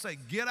know Christ say,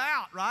 get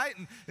out, right?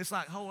 And it's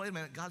like, oh, wait a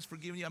minute, God's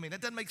forgiven you. I mean,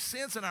 that doesn't make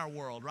sense in our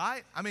world,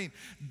 right? I mean,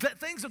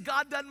 things of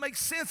God doesn't make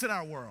sense in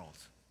our world.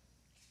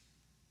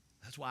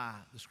 That's why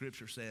the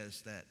scripture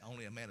says that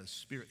only a man of the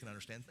Spirit can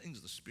understand things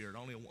of the Spirit.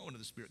 Only a woman of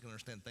the Spirit can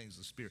understand things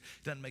of the Spirit.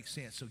 It doesn't make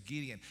sense. So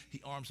Gideon, he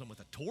arms them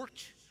with a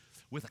torch,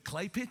 with a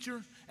clay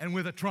pitcher, and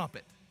with a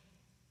trumpet.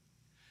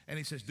 And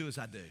he says, do as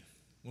I do.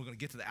 We're going to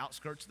get to the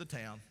outskirts of the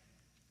town.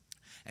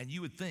 And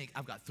you would think,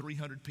 I've got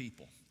 300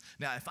 people.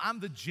 Now, if I'm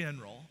the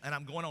general and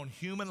I'm going on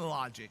human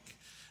logic,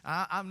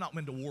 I'm not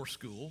been to war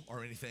school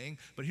or anything,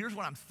 but here's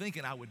what I'm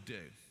thinking I would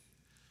do.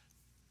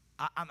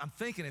 I'm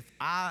thinking if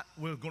I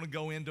were going to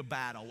go into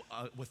battle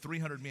with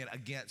 300 men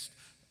against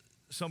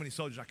so many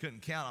soldiers I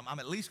couldn't count them, I'm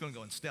at least going to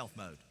go in stealth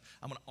mode.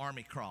 I'm going to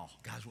army crawl.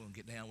 Guys, we're going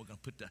to get down. We're going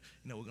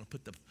to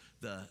put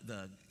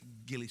the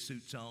ghillie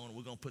suits on.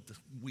 We're going to put the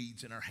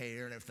weeds in our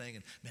hair and everything.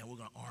 And, man, we're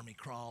going to army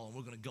crawl, and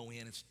we're going to go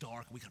in. It's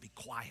dark. We got to be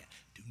quiet.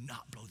 Do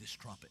not blow this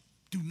trumpet.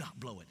 Do not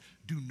blow it.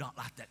 Do not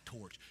light that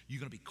torch. You're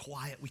going to be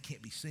quiet. We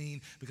can't be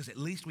seen because at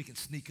least we can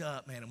sneak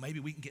up, man, and maybe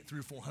we can get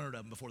 300 or 400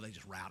 of them before they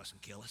just rout us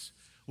and kill us.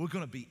 We're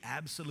going to be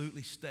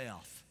absolutely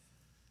stealth.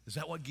 Is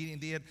that what Gideon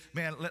did?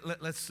 Man,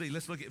 let's see.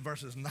 Let's look at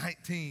verses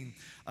 19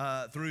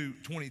 through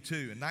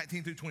 22. In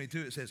 19 through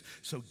 22, it says,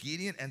 so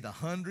Gideon and the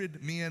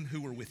 100 men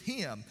who were with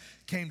him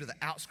came to the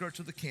outskirts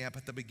of the camp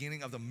at the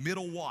beginning of the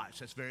middle watch.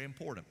 That's very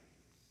important.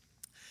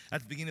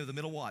 At the beginning of the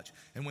middle watch.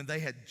 And when they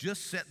had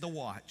just set the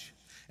watch,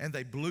 and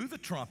they blew the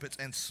trumpets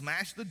and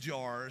smashed the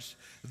jars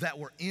that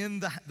were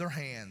in their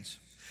hands.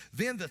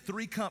 Then the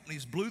 3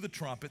 companies blew the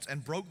trumpets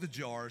and broke the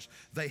jars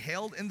they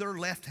held in their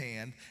left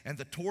hand, and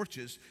the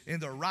torches in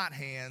their right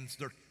hands,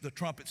 the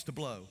trumpets to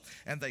blow.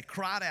 And they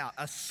cried out,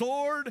 a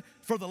sword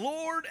for the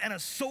Lord and a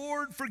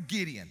sword for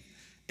Gideon.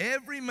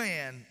 Every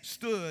man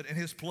stood in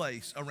his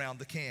place around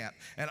the camp,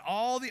 and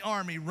all the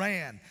army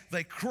ran.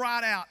 They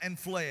cried out and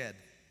fled.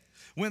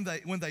 When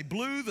they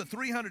blew the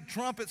 300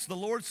 trumpets, the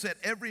Lord set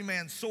every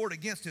man's sword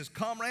against his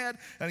comrade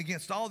and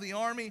against all the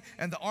army,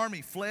 and the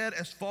army fled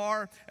as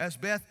far as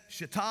Beth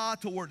Shittah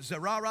toward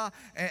Zerarah,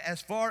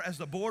 as far as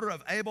the border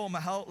of Abel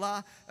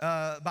Maholah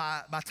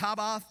by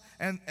Tabath.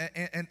 And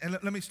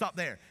let me stop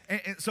there.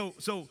 And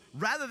so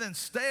rather than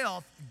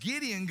stealth,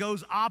 Gideon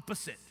goes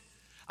opposite.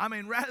 I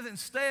mean, rather than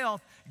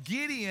stealth,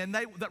 Gideon,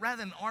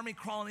 rather than army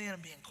crawling in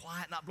and being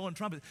quiet, not blowing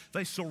trumpets,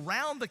 they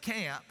surround the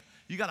camp.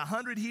 You got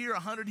 100 here,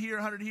 100 here,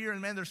 100 here,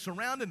 and man, they're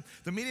surrounding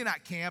the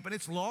Midianite camp, and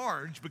it's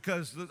large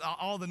because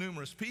all the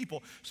numerous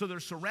people. So they're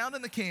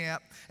surrounding the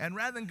camp, and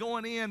rather than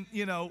going in,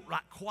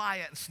 like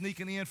quiet and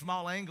sneaking in from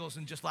all angles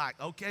and just like,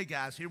 okay,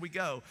 guys, here we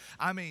go.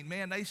 I mean,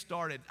 man, they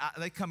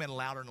come in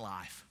louder than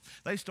life.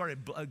 They started,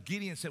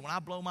 Gideon said, when I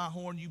blow my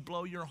horn, you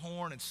blow your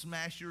horn and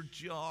smash your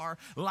jar,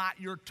 light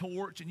your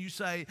torch, and you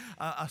say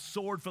a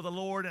sword for the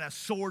Lord and a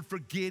sword for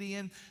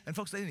Gideon. And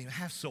folks, they didn't even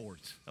have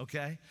swords,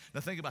 okay?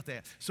 Now think about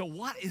that. So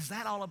what is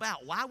that all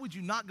about? Why would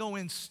you not go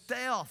in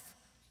stealth?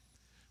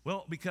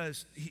 Well,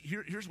 because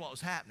here's what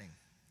was happening.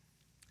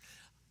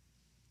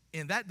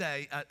 In that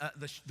day,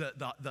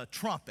 the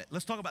trumpet,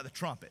 let's talk about the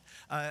trumpet.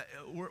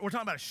 We're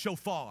talking about a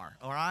shofar,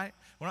 all right?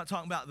 We're not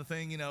talking about the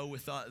thing,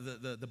 with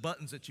the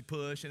buttons that you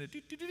push and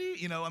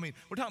I mean,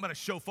 we're talking about a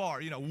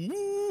shofar,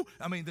 woo,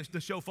 I mean,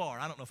 the shofar.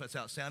 I don't know if that's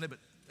how it sounded,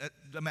 but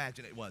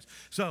imagine it was.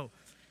 So,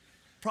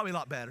 probably a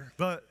lot better,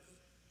 but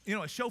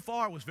a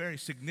shofar was very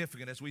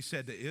significant, as we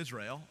said to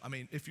Israel. I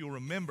mean, if you'll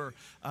remember,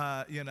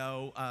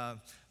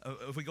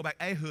 if we go back,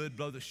 Ehud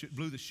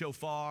blew the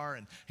shofar,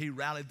 and he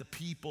rallied the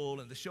people.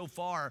 And the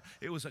shofar,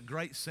 it was a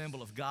great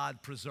symbol of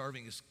God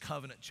preserving his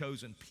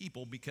covenant-chosen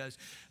people, because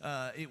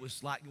it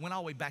was like, it went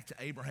all the way back to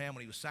Abraham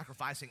when he was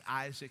sacrificing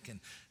Isaac, and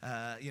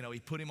he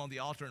put him on the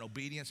altar in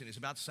obedience, and he was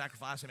about to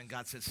sacrifice him, and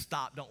God said,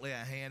 stop, don't lay a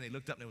hand. And he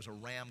looked up, and there was a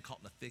ram caught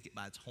in the thicket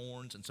by its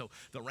horns. And so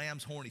the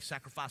ram's horn, he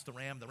sacrificed the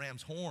ram. The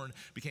ram's horn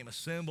became a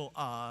symbol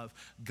of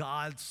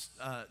God's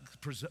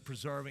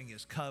preserving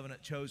his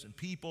covenant-chosen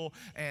people,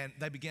 and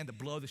they began to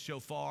blow the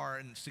shofar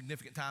in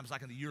significant times,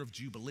 like in the year of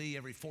Jubilee,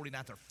 every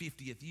 49th or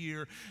 50th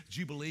year.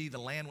 Jubilee, the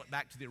land went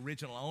back to the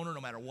original owner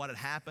no matter what had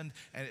happened,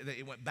 and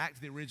it went back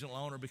to the original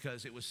owner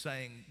because it was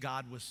saying,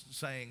 God was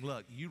saying,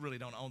 look, you really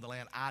don't own the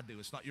land, I do.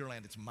 It's not your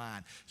land, it's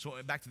mine. So it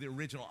went back to the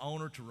original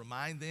owner to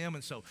remind them.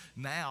 And so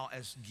now,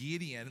 as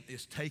Gideon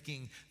is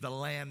taking the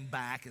land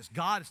back, as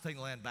God is taking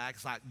the land back,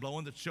 it's like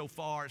blowing the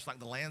shofar, it's like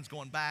the land's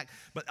going back,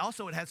 but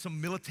also it had some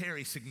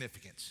military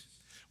significance.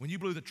 When you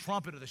blew the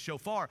trumpet or the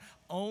shofar,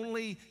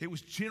 it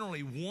was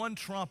generally one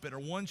trumpet or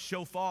one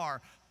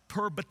shofar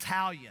per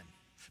battalion,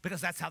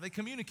 because that's how they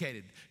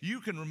communicated. You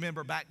can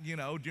remember back,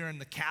 during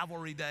the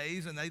cavalry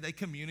days, and they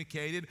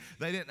communicated.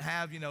 They didn't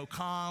have,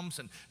 comms,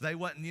 and they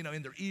wasn't,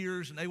 in their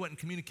ears, and they wasn't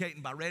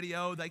communicating by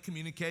radio. They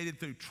communicated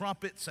through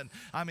trumpets, and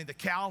the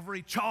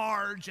cavalry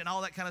charge and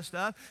all that kind of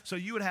stuff. So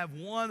you would have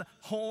one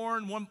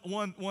horn,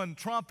 one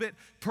trumpet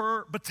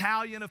per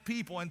battalion of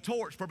people, and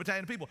torch per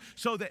battalion of people,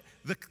 so that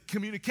the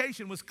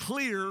communication was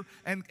clear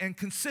and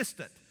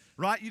consistent,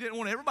 right? You didn't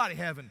want everybody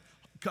having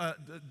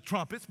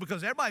trumpets,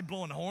 because everybody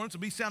blowing the horns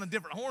and be sounding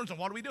different horns, and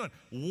what are we doing?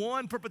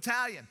 One per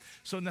battalion.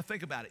 So now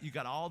think about it. You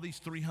got all these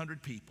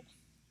 300 people,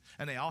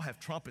 and they all have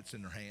trumpets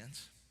in their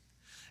hands.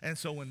 And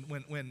so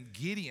when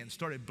Gideon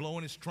started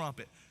blowing his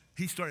trumpet,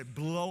 he started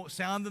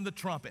sounding the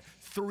trumpet.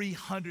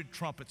 300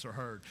 trumpets are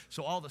heard.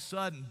 So all of a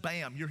sudden,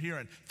 bam, you're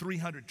hearing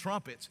 300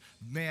 trumpets.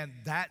 Man,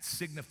 that's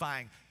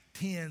signifying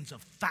tens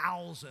of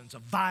thousands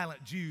of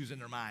violent Jews in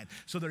their mind.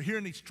 So they're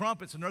hearing these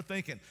trumpets, and they're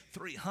thinking,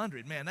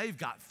 300, man, they've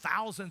got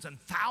thousands and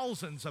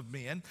thousands of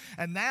men.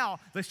 And now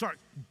they start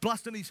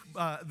busting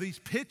these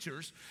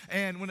pitchers,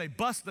 and when they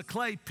bust the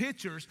clay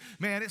pitchers,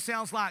 man, it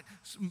sounds like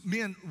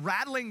men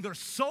rattling their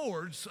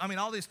swords.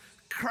 All these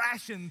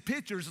crashing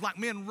pitchers, like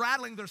men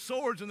rattling their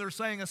swords, and they're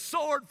saying, a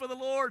sword for the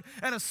Lord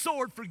and a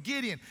sword for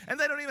Gideon. And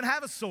they don't even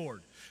have a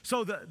sword.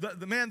 So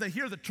the man, they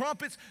hear the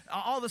trumpets,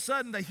 all of a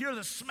sudden they hear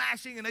the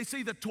smashing, and they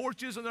see the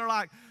torches, and they're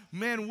like,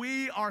 man,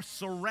 we are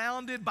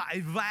surrounded by a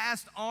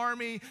vast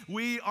army.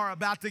 We are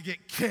about to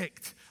get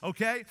kicked,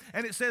 okay?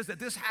 And it says that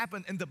this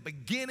happened in the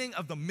beginning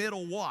of the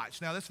middle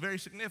watch. Now, that's very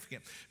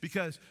significant,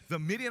 because the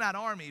Midianite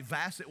army,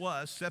 vast it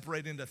was,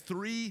 separated into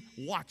 3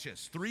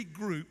 watches, 3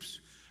 groups,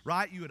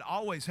 right? You would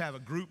always have a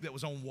group that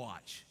was on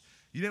watch.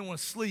 You didn't want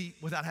to sleep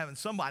without having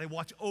somebody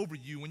watch over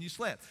you when you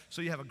slept.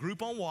 So you have a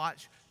group on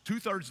watch.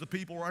 2/3 of the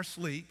people are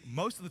asleep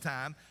most of the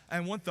time,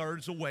 and 1/3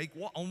 is awake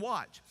on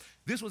watch.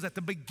 This was at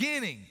the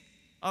beginning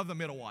of the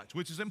middle watch,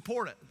 which is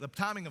important. The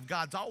timing of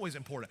God's always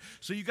important.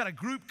 So you got a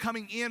group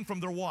coming in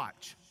from their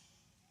watch,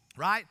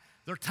 right?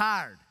 They're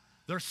tired.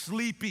 They're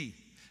sleepy.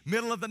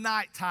 Middle of the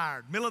night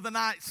tired. Middle of the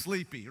night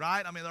sleepy,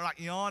 right? They're like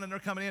yawning, they're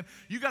coming in.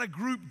 You got a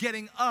group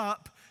getting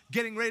up,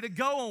 getting ready to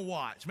go on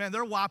watch. Man,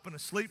 they're wiping the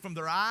sleep from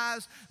their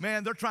eyes.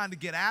 Man, they're trying to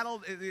get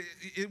addled.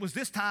 It was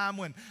this time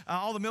when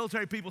all the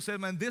military people said,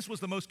 man, this was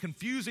the most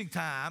confusing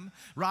time,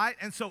 right?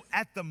 And so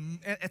at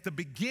the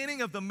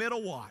beginning of the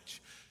middle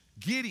watch,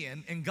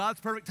 Gideon, in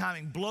God's perfect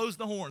timing, blows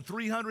the horn.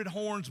 300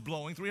 horns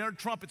blowing, 300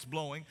 trumpets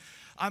blowing.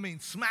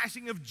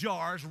 Smashing of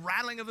jars,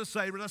 rattling of the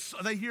saber.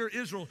 They hear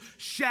Israel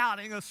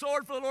shouting, a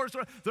sword for the Lord.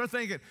 They're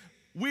thinking,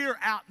 we're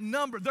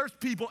outnumbered. There's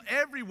people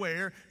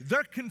everywhere.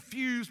 They're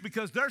confused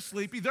because they're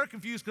sleepy. They're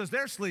confused because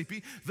they're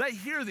sleepy. They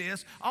hear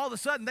this. All of a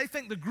sudden, they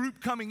think the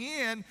group coming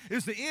in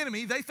is the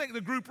enemy. They think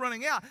the group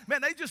running out.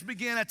 Man, they just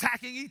begin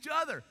attacking each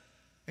other.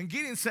 And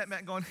Gideon sat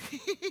back going,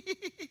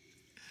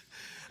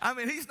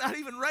 he's not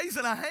even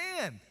raising a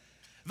hand.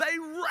 They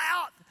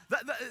rout.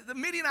 The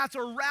Midianites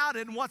are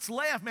routed, and what's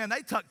left, man,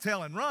 they tuck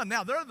tail and run.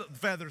 Now, they're the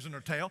feathers in their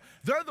tail.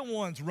 They're the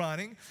ones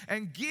running.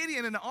 And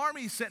Gideon and the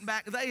army sitting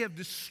back, they have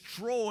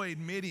destroyed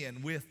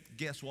Midian with,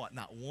 guess what?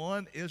 Not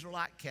one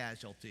Israelite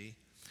casualty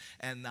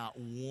and not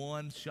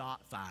one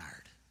shot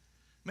fired.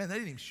 Man, they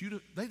didn't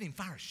even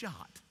fire a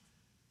shot.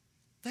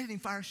 They didn't even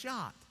fire a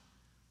shot.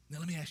 Now,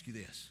 let me ask you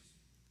this.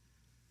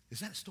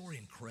 Is that story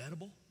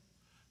incredible?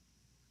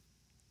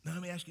 Now,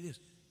 let me ask you this.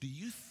 Do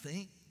you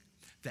think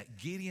that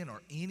Gideon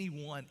or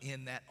anyone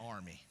in that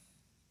army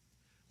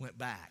went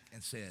back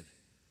and said,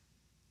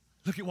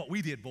 look at what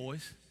we did,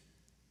 boys?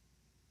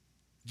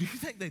 Do you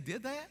think they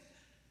did that?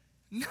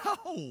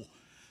 No,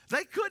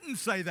 they couldn't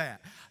say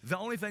that. The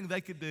only thing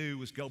they could do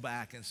was go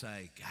back and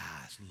say,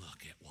 guys,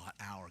 look at what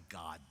our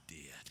God did.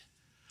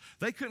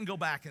 They couldn't go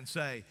back and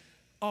say,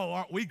 oh,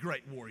 aren't we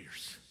great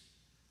warriors?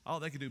 All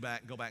they could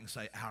go back and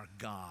say, our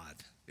God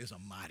is a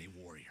mighty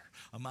warrior.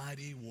 A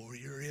mighty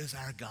warrior is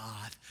our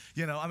God.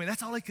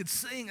 That's all they could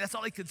sing. That's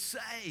all they could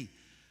say.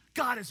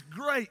 God is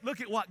great. Look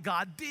at what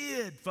God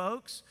did,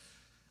 folks.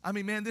 I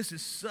mean, man, this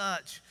is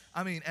such,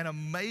 an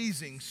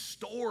amazing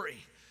story.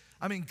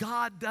 I mean,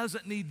 God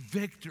doesn't need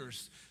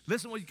victors.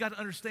 Listen, what you got to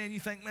understand, you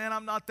think, man,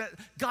 I'm not that.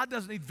 God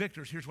doesn't need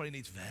victors. Here's what he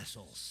needs: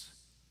 vessels.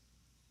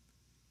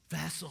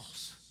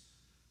 Vessels.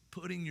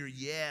 Putting your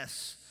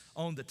yes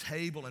on the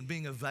table and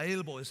being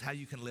available is how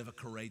you can live a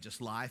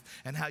courageous life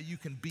and how you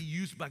can be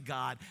used by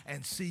God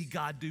and see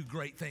God do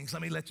great things.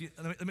 Let me let you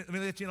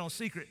in on a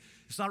secret.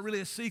 It's not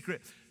really a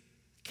secret.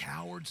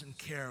 Cowards and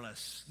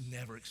careless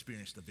never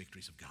experience the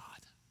victories of God.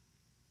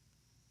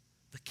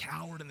 The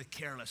coward and the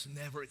careless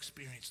never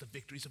experience the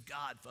victories of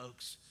God,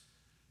 folks.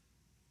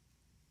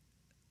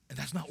 And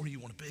that's not where you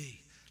want to be.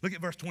 Look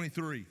at verse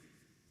 23.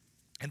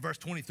 In verse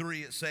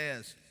 23 it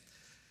says,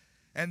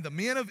 and the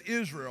men of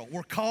Israel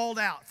were called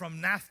out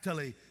from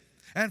Naphtali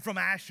and from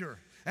Asher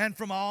and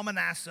from all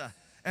Manasseh,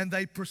 and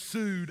they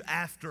pursued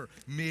after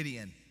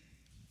Midian.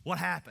 What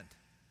happened?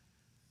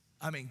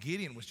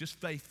 Gideon was just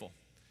faithful.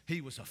 He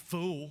was a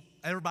fool.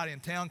 Everybody in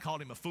town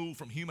called him a fool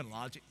from human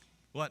logic,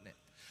 wasn't it?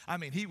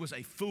 He was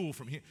a fool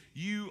from here.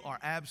 You are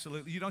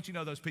absolutely, don't you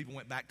know those people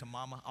went back to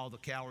mama, all the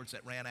cowards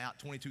that ran out,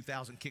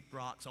 22,000 kicked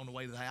rocks on the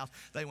way to the house.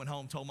 They went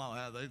home, told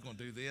mama, they're going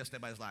to do this. And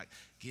everybody's like,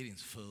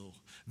 Gideon's a fool.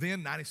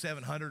 Then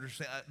 9,700,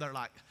 they're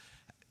like,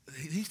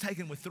 he's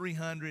taken with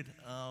 300.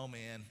 Oh,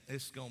 man,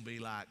 it's going to be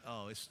like,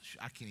 I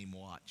can't even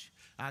watch.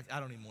 I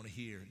don't even want to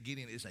hear.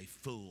 Gideon is a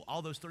fool.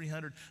 All those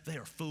 300, they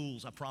are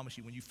fools. I promise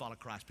you, when you follow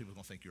Christ, people are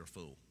going to think you're a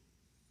fool.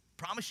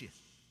 Promise you.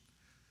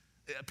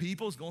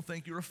 People's going to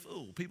think you're a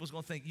fool. People's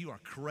going to think you are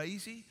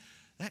crazy.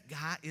 That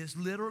guy is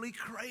literally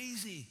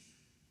crazy.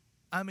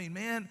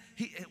 Man,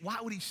 why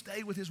would he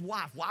stay with his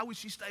wife? Why would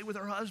she stay with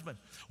her husband?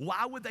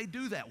 Why would they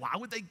do that? Why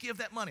would they give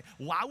that money?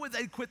 Why would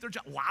they quit their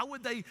job? Why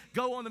would they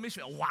go on the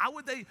mission? Why?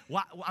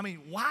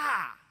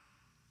 Why?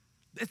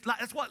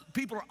 That's what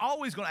people are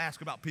always going to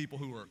ask about people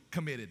who are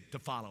committed to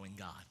following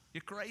God.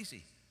 You're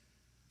crazy.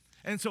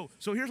 And so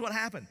here's what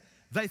happened.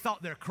 They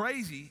thought they're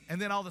crazy, and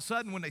then all of a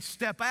sudden when they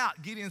step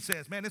out, Gideon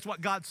says, man, that's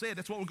what God said.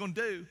 That's what we're going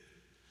to do.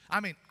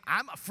 I'm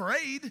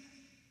afraid.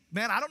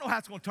 Man, I don't know how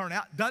it's going to turn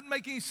out. Doesn't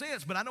make any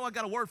sense, but I know I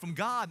got a word from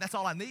God. That's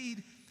all I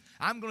need.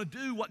 I'm going to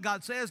do what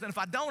God says, and if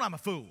I don't, I'm a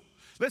fool.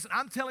 Listen,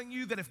 I'm telling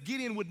you that if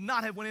Gideon would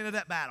not have went into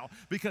that battle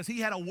because he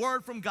had a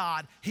word from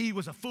God, he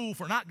was a fool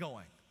for not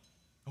going,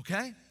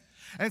 okay?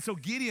 And so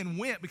Gideon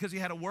went because he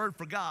had a word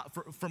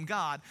from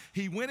God.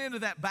 He went into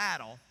that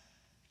battle.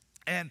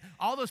 And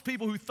all those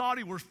people who thought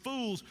he was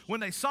fools, when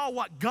they saw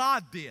what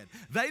God did,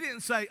 they didn't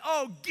say,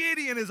 oh,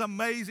 Gideon is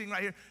amazing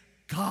right here.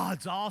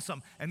 God's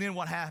awesome. And then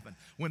what happened?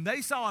 When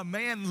they saw a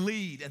man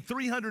lead and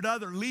 300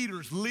 other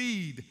leaders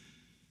lead,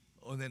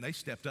 and then they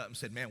stepped up and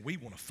said, man, we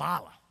want to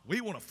follow.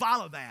 We want to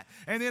follow that.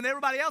 And then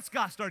everybody else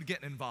started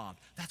getting involved.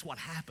 That's what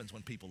happens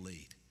when people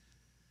lead.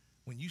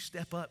 When you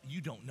step up, you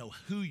don't know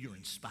who you're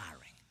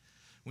inspiring.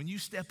 When you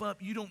step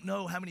up, you don't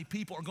know how many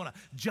people are going to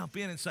jump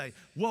in and say,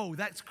 whoa,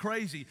 that's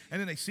crazy.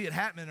 And then they see it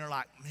happening, and they're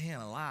like,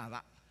 man, alive,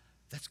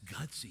 that's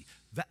gutsy.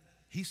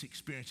 He's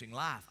experiencing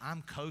life.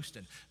 I'm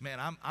coasting. Man,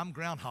 I'm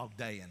Groundhog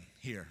Day-ing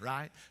here,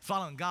 right?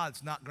 Following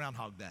God's not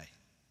Groundhog Day,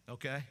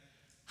 okay?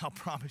 I'll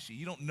promise you,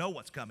 you don't know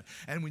what's coming.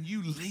 And when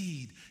you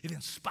lead, it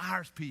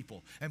inspires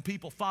people, and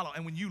people follow.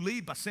 And when you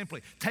lead by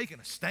simply taking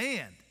a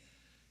stand,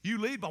 you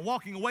lead by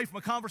walking away from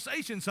a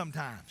conversation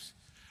sometimes.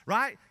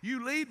 Right?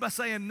 You lead by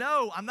saying,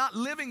 no, I'm not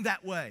living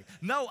that way.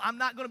 No, I'm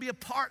not going to be a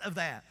part of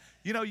that.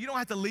 You don't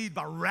have to lead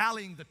by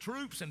rallying the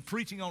troops and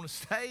preaching on a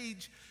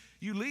stage.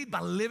 You lead by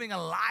living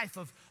a life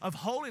of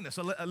holiness,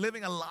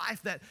 living a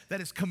life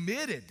that is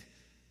committed,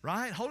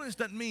 right? Holiness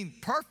doesn't mean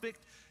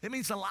perfect. It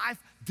means a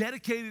life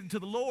dedicated to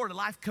the Lord, a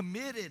life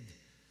committed.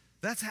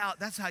 That's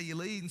how you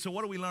lead. And so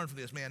what do we learn from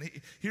this, man?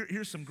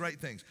 Here's some great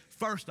things.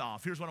 First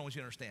off, here's what I want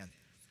you to understand.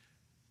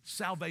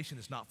 Salvation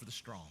is not for the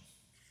strong,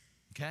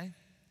 okay?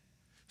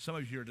 Some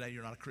of you here today,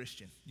 you're not a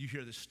Christian. You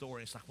hear this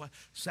story, it's like, what?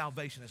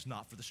 Salvation is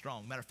not for the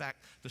strong. Matter of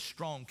fact, the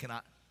strong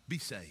cannot be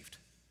saved.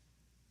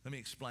 Let me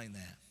explain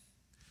that.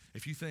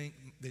 If you think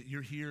that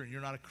you're here and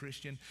you're not a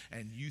Christian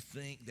and you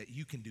think that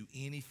you can do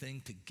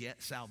anything to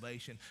get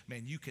salvation,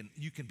 man, you can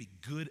be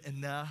good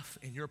enough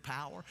in your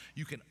power.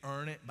 You can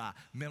earn it by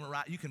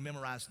you can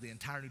memorize the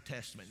entire New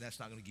Testament, and that's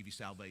not going to give you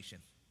salvation.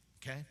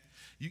 Okay?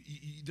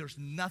 There's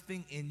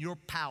nothing in your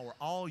power.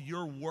 All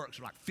your works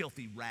are like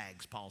filthy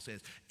rags, Paul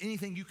says.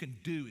 Anything you can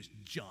do is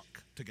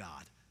junk to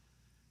God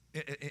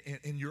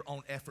in your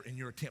own effort, in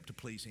your attempt to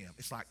please him.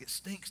 It's like it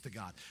stinks to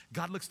God.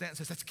 God looks at that and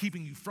says, that's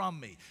keeping you from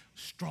me.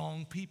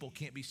 Strong people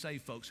can't be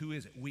saved, folks. Who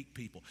is it? Weak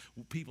people.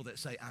 People that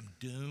say, I'm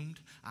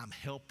doomed, I'm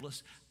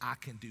helpless, I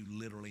can do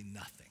literally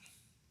nothing.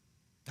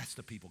 That's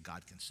the people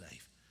God can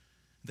save.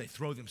 They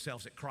throw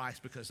themselves at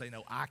Christ because they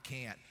know I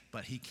can't,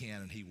 but he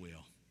can and he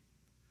will.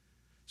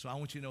 So I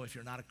want you to know, if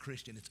you're not a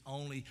Christian, it's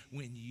only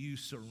when you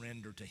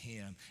surrender to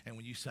him and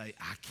when you say,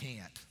 I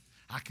can't,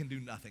 I can do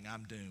nothing,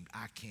 I'm doomed,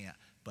 I can't,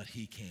 but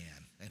he can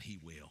and he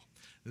will.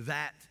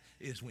 That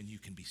is when you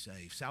can be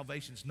saved.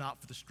 Salvation's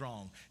not for the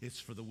strong, it's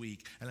for the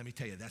weak. And let me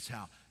tell you, that's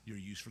how you're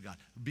used for God.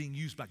 Being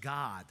used by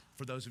God,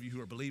 for those of you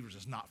who are believers,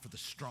 is not for the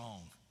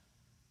strong.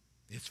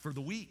 It's for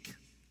the weak.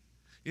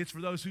 It's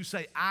for those who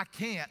say, I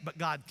can't, but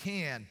God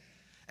can,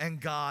 and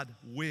God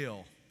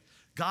will.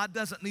 God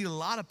doesn't need a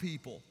lot of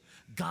people.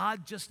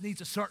 God just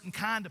needs a certain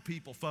kind of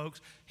people,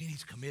 folks. He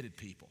needs committed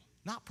people,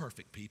 not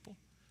perfect people.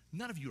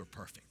 None of you are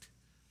perfect.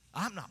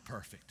 I'm not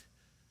perfect.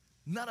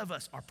 None of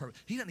us are perfect.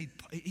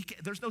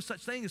 There's no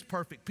such thing as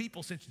perfect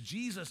people since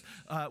Jesus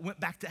went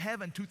back to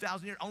heaven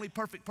 2,000 years. Only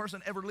perfect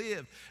person ever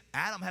lived.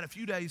 Adam had a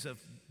few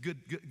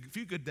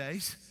good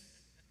days,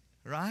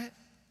 right?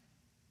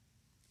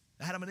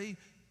 Adam and Eve,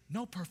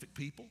 no perfect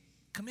people,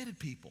 committed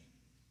people.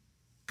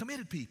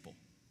 Committed people,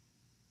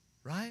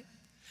 right?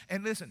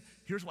 And listen,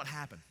 here's what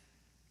happened.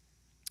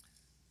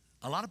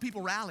 A lot of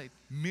people rallied.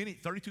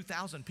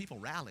 32,000 people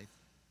rallied.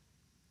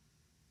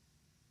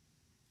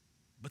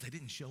 But they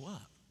didn't show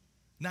up.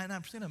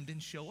 99% of them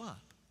didn't show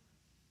up.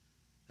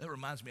 That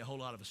reminds me a whole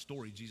lot of a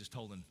story Jesus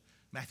told in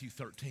Matthew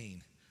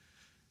 13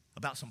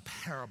 about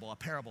a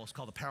parable. It's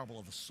called the parable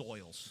of the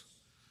soils,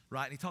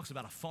 right? And he talks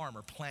about a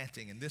farmer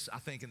planting. And this, I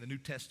think, in the New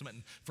Testament,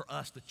 and for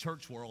us, the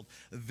church world,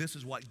 this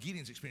is what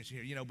Gideon's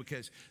experiencing here,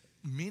 because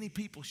many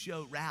people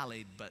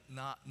rallied, but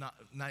not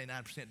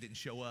 99% didn't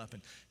show up.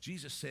 And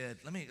Jesus said,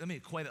 let me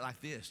equate it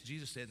like this.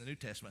 Jesus said in the New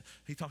Testament,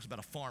 he talks about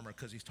a farmer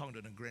because he's talking to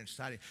an agrarian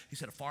society. He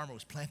said a farmer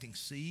was planting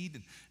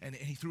seed, and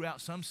he threw out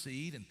some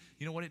seed, and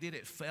you know what it did?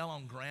 It fell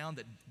on ground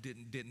that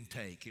didn't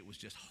take. It was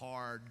just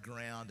hard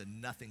ground,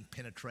 and nothing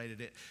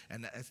penetrated it.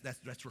 And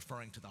that's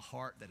referring to the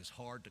heart that is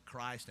hard to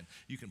Christ. And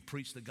you can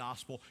preach the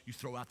gospel, you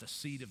throw out the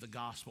seed of the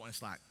gospel, and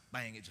it's like,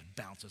 bang, it just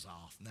bounces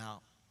off.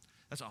 Now,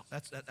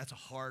 that's a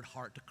hard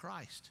heart to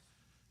Christ,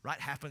 right?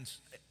 Happens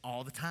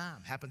all the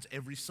time. Happens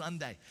every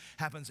Sunday.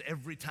 Happens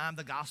every time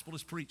the gospel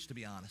is preached, to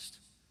be honest.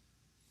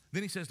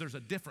 Then he says there's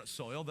a different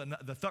soil.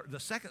 The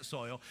second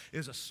soil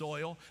is a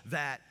soil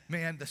that,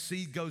 man, the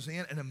seed goes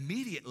in and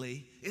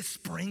immediately it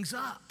springs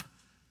up.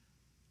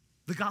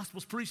 The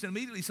gospel's preached and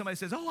immediately somebody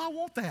says, oh, I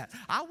want that.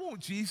 I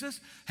want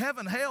Jesus.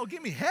 Heaven, hell,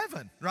 give me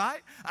heaven,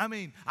 right? I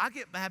mean, I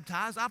get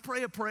baptized, I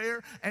pray a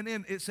prayer, and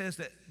then it says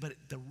that, but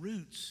the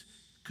roots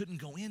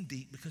couldn't go in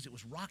deep because it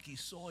was rocky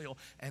soil,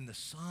 and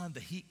the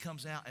heat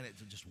comes out, and it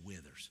just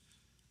withers.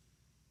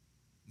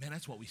 Man,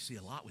 that's what we see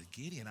a lot with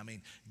Gideon. I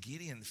mean,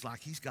 Gideon, it's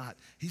like he's got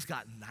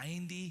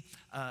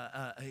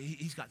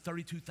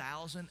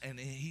 32,000, and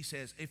he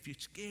says, if you're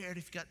scared,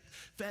 if you got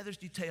feathers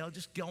to your tail,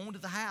 just go into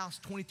the house.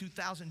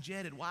 22,000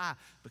 jetted. Why?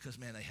 Because,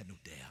 man, they had no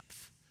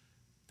depth.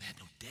 They had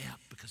no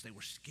depth because they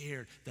were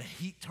scared. The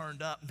heat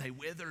turned up, and they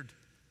withered.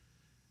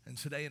 And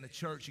today in the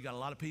church, you got a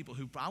lot of people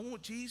who, I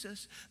want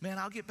Jesus. Man,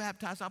 I'll get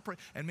baptized, I'll pray.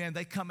 And man,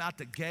 they come out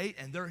the gate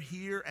and they're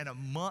here, and a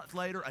month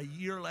later, a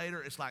year later,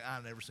 it's like,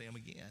 I'll never see them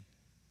again.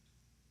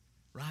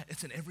 Right?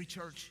 It's in every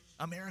church,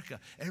 America,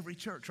 every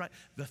church, right?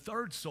 The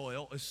third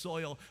soil is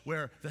soil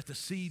where the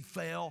seed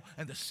fell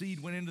and the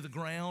seed went into the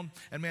ground,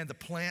 and man, the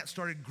plant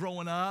started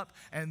growing up,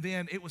 and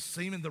then it was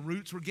seeming the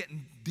roots were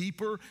getting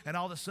deeper, and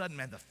all of a sudden,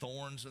 man, the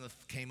thorns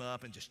came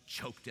up and just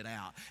choked it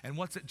out. And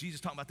what's it Jesus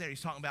talking about there?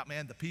 He's talking about,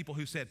 man, the people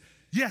who said,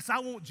 yes, I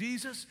want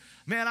Jesus.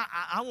 Man,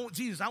 I want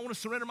Jesus. I want to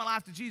surrender my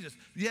life to Jesus.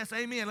 Yes,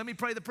 amen. Let me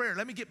pray the prayer.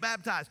 Let me get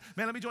baptized.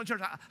 Man, let me join church.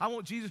 I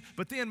want Jesus.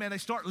 But then, man, they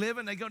start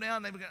living. They go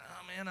down. They go,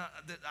 oh, man, I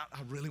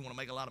really want to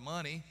make a lot of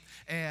money,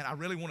 and I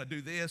really want to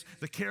do this.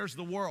 The cares of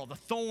the world, the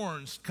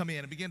thorns come in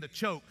and begin to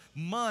choke.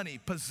 Money,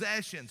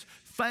 possessions,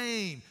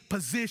 fame,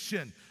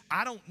 position,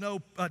 I don't know,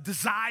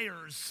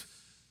 desires.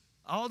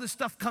 All this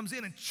stuff comes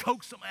in and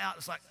chokes them out.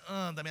 It's like,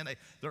 man,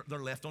 they're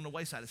left on the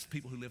wayside. It's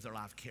people who live their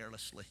life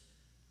carelessly.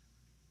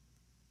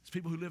 It's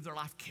people who live their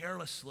life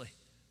carelessly,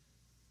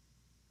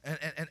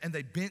 and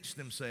they bench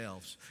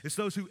themselves. It's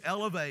those who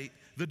elevate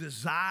the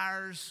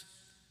desires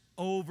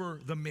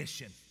over the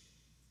mission.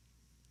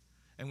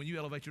 And when you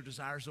elevate your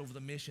desires over the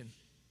mission,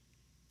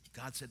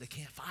 God said they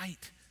can't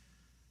fight,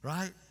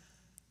 right?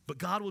 But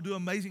God will do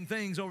amazing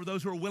things over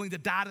those who are willing to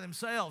die to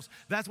themselves.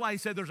 That's why he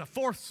said there's a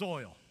fourth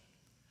soil,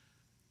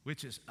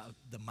 which is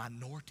the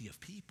minority of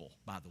people,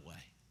 by the way.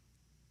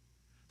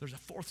 There's a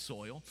fourth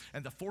soil,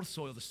 and the fourth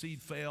soil, the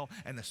seed fell,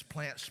 and this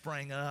plant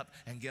sprang up,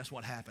 and guess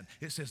what happened?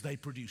 It says they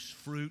produced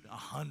fruit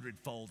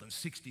 100-fold, and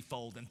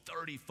 60-fold, and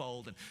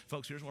 30-fold. And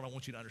folks, here's what I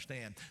want you to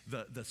understand.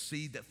 The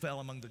seed that fell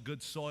among the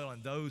good soil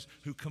and those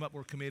who come up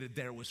were committed,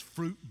 there was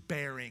fruit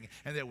bearing,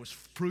 and there was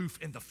proof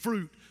in the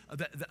fruit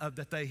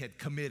that they had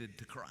committed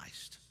to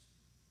Christ.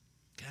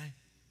 Okay?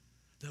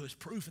 There was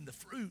proof in the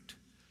fruit.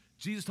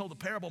 Jesus told a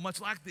parable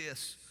much like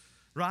this,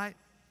 right?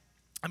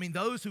 I mean,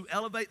 those who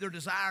elevate their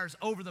desires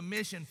over the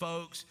mission,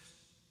 folks,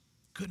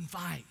 couldn't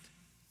fight.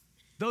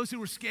 Those who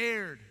were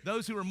scared,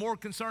 those who were more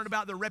concerned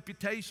about their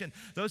reputation,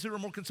 those who were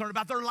more concerned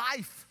about their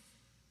life,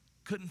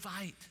 couldn't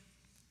fight.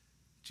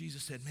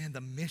 Jesus said, man,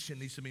 the mission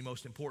needs to be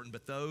most important,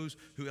 but those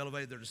who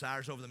elevated their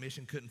desires over the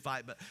mission couldn't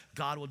fight, but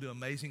God will do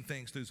amazing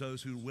things through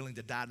those who are willing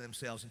to die to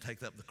themselves and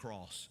take up the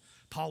cross.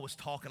 Paul was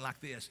talking like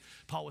this.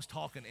 Paul was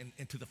talking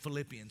into the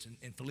Philippians,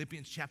 in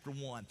Philippians chapter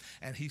 1,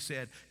 and he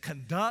said,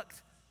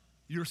 conduct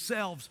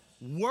yourselves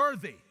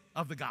worthy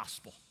of the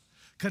gospel.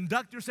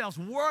 Conduct yourselves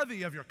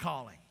worthy of your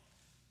calling.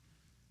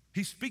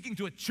 He's speaking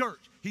to a church.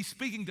 He's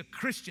speaking to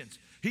Christians.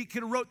 He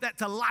could have wrote that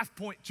to Life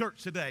Point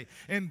Church today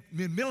in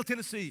Middle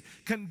Tennessee.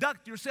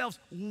 Conduct yourselves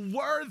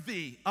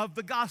worthy of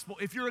the gospel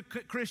if you're a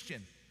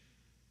Christian.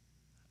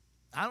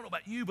 I don't know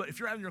about you, but if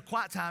you're having your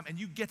quiet time and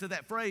you get to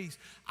that phrase,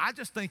 I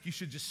just think you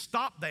should just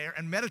stop there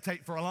and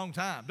meditate for a long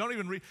time. Don't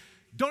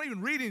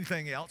even read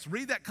anything else.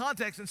 Read that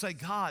context and say,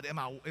 God, am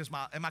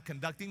I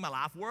conducting my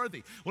life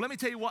worthy? Well, let me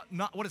tell you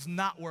what is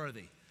not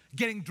worthy.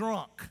 Getting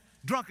drunk.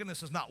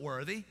 Drunkenness is not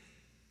worthy.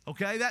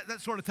 Okay,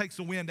 that sort of takes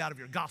the wind out of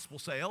your gospel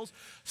sails.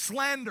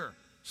 Slander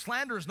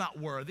is not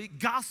worthy.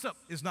 Gossip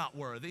is not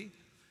worthy.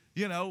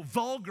 You know,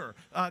 vulgar,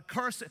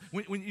 cursing.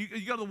 When you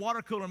go to the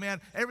water cooler,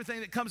 man, everything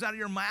that comes out of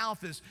your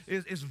mouth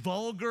is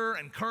vulgar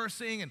and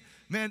cursing. And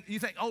man, you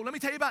think, oh, let me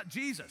tell you about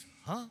Jesus.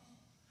 Huh?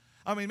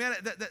 I mean, man,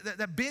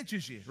 that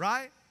benches you,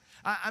 right?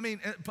 I mean,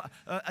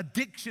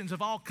 addictions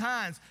of all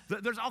kinds.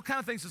 There's all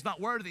kinds of things that's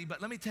not worthy, but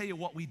let me tell you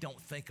what we don't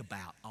think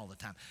about all the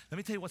time. Let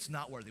me tell you what's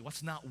not worthy.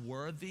 What's not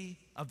worthy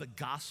of the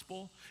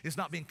gospel is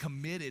not being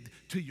committed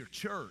to your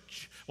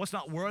church. What's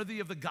not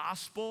worthy of the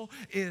gospel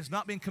is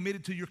not being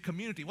committed to your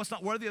community. What's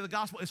not worthy of the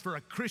gospel is for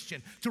a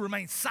Christian to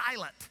remain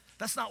silent.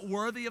 That's not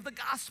worthy of the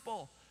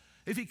gospel.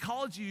 If he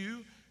called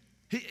you,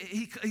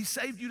 he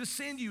saved you to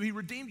send you. He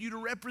redeemed you to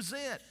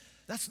represent.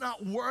 That's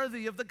not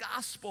worthy of the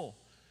gospel.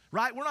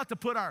 Right? We're not to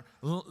put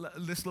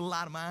this little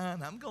light of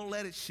mine, I'm going to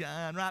let it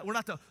shine, right?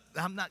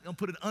 I'm not going to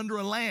put it under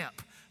a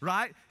lamp,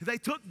 right? They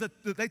took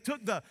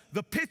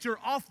the pitcher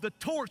off the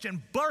torch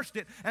and burst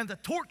it, and the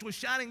torch was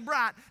shining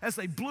bright as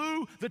they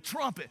blew the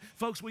trumpet.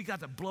 Folks, we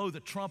got to blow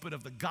the trumpet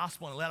of the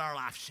gospel and let our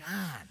life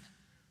shine.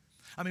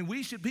 I mean,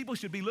 people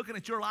should be looking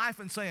at your life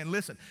and saying,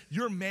 listen,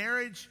 your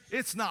marriage,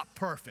 it's not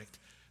perfect,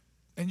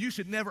 and you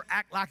should never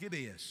act like it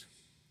is,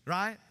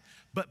 right?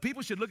 But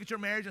people should look at your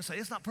marriage and say,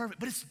 it's not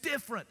perfect, but it's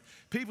different.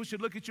 People should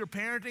look at your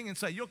parenting and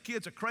say, your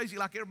kids are crazy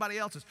like everybody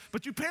else's,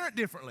 but you parent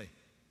differently,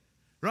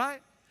 right?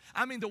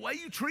 I mean, the way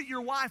you treat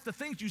your wife, the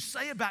things you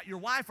say about your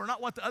wife are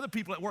not what the other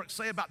people at work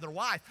say about their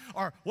wife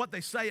or what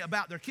they say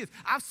about their kids.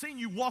 I've seen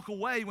you walk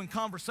away when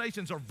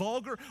conversations are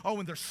vulgar or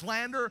when there's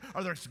slander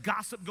or there's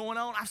gossip going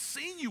on. I've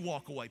seen you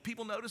walk away.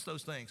 People notice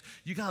those things.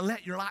 You got to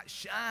let your light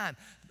shine.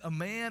 A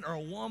man or a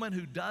woman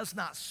who does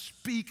not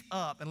speak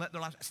up and let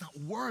their life, it's not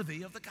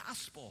worthy of the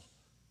gospel.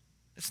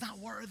 It's not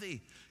worthy.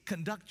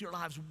 Conduct your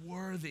lives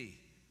worthy.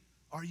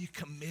 Are you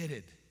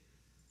committed?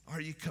 Are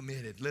you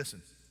committed?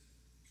 Listen,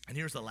 and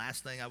here's the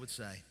last thing I would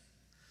say.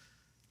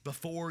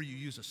 Before you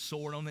use a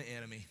sword on the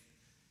enemy,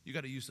 you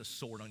got to use the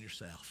sword on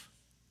yourself.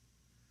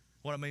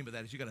 What I mean by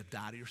that is you got to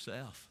die to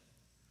yourself.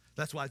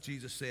 That's why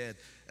Jesus said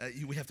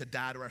we have to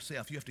die to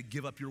ourselves. You have to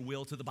give up your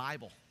will to the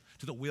Bible,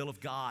 to the will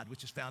of God,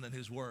 which is found in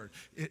his word.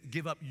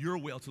 Give up your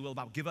will to the will of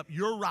the Bible. Give up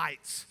your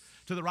rights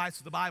to the rights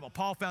of the Bible.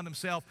 Paul found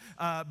himself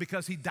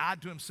because he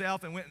died to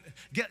himself and went,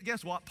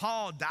 guess what?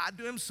 Paul died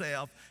to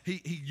himself.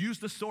 He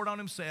used the sword on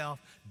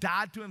himself,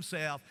 died to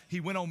himself.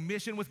 He went on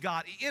mission with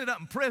God. He ended up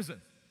in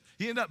prison.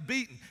 He ended up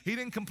beaten. He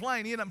didn't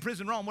complain. He ended up in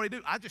prison in Rome. What did he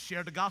do? I just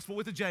shared the gospel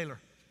with the jailer.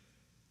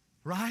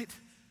 Right?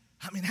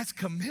 I mean, that's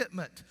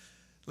commitment.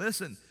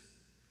 Listen,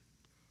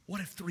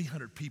 what if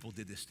 300 people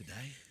did this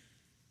today?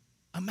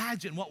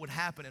 Imagine what would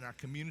happen in our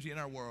community and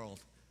our world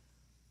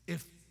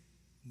if,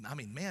 I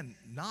mean, man,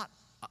 not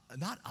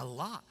a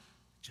lot,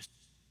 just,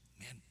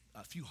 man,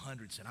 a few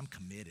hundred said, I'm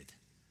committed.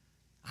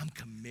 I'm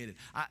committed.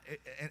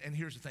 And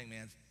here's the thing,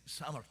 man.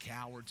 Some are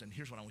cowards, and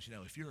here's what I want you to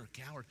know. If you're a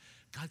coward,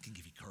 God can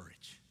give you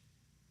courage.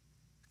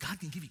 God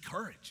can give you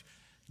courage.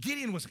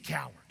 Gideon was a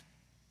coward.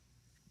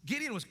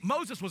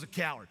 Moses was a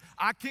coward.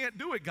 I can't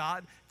do it,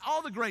 God.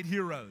 All the great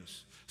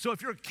heroes. So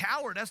if you're a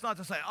coward, that's not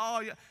to say,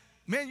 oh, yeah,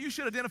 man, you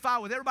should identify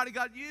with everybody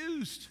God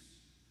used.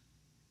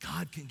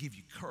 God can give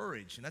you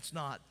courage, and that's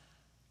not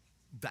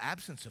the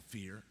absence of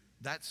fear.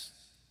 That's,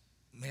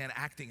 man,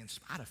 acting in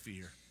spite of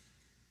fear.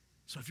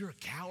 So if you're a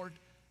coward,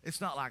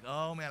 it's not like,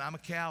 oh, man, I'm a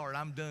coward,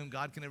 I'm doomed,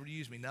 God can never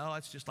use me. No,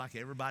 it's just like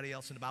everybody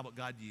else in the Bible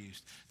God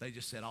used. They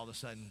just said all of a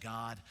sudden,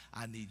 God,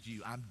 I need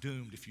you. I'm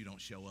doomed if you don't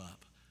show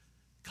up.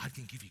 God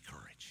can give you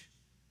courage.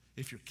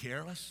 If you're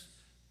careless,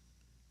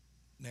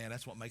 man,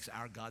 that's what makes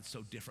our God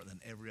so different than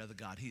every other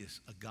God. He is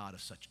a God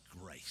of such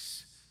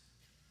grace.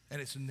 And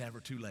it's never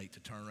too late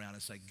to turn around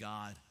and say,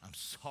 God, I'm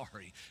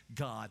sorry.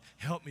 God,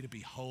 help me to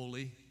be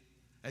holy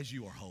as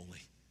you are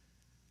holy.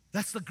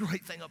 That's the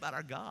great thing about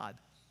our God,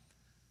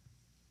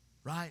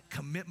 right?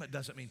 Commitment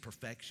doesn't mean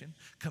perfection.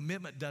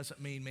 Commitment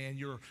doesn't mean, man,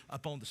 you're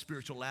up on the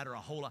spiritual ladder a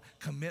whole lot.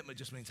 Commitment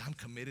just means I'm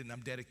committed and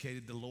I'm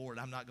dedicated to the Lord.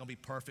 I'm not going to be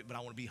perfect, but I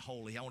want to be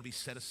holy. I want to be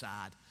set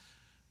aside.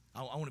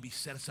 I want to be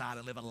set aside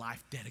and live a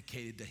life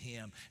dedicated to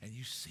him. And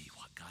you see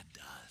what God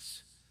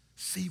does.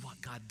 See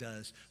what God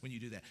does when you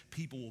do that.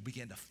 People will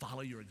begin to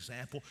follow your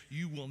example.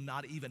 You will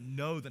not even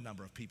know the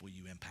number of people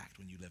you impact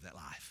when you live that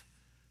life.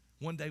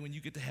 One day when you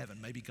get to heaven,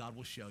 maybe God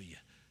will show you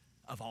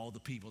of all the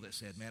people that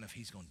said, man, if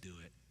he's going to do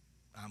it,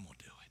 I'm going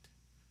to do it.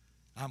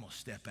 I'm going to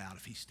step out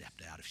if he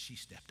stepped out, if she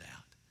stepped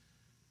out.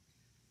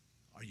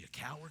 Are you a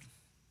coward?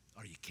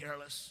 Are you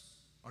careless?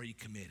 Are you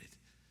committed?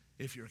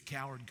 If you're a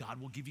coward,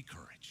 God will give you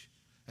courage.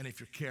 And if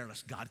you're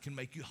careless, God can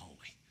make you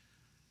holy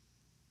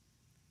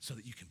so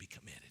that you can be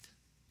committed.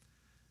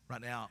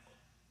 Right now,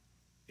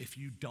 if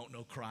you don't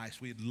know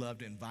Christ, we'd love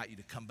to invite you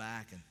to come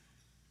back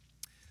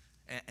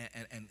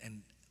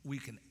and we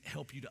can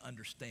help you to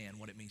understand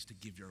what it means to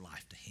give your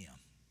life to him.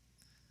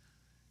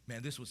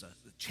 Man, this was a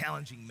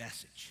challenging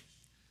message.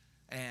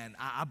 And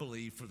I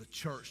believe for the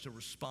church to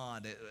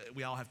respond,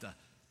 we all have to,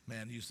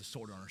 use the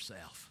sword on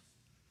ourselves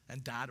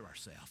and die to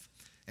ourselves.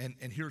 And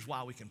here's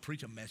why we can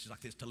preach a message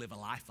like this, to live a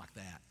life like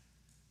that,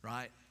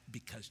 right?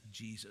 Because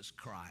Jesus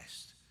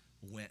Christ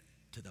went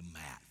to the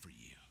mat for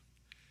you.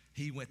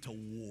 He went to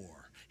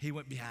war. He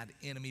went behind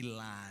enemy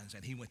lines,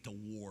 and he went to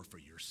war for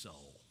your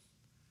soul.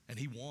 And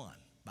he won,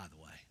 by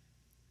the way.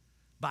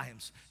 By him,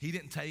 he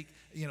didn't take,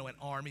 an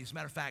army. As a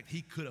matter of fact,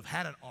 he could have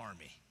had an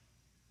army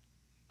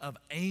of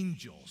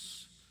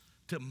angels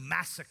to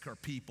massacre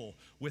people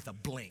with a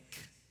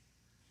blink.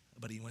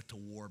 But he went to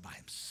war by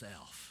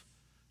himself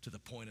to the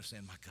point of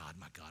saying, my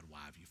God, why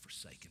have you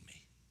forsaken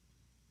me?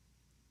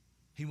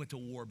 He went to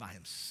war by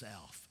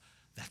himself.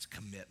 That's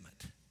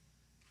commitment.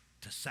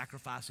 To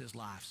sacrifice his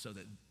life so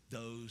that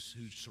those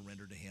who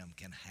surrender to him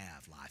can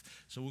have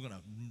life. So we're going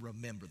to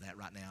remember that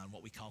right now in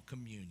what we call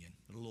communion,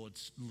 the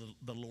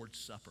Lord's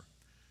Supper.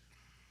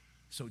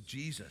 So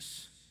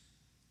Jesus,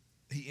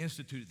 he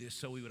instituted this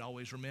so we would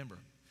always remember.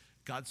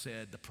 God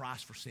said the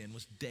price for sin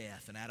was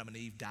death, and Adam and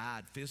Eve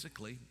died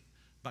physically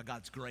by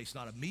God's grace,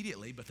 not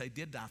immediately, but they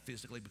did die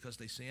physically because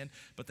they sinned,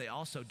 but they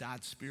also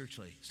died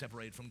spiritually,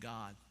 separated from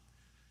God.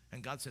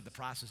 And God said the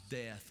price is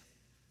death.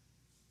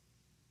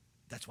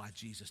 That's why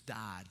Jesus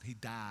died. He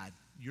died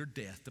your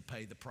death to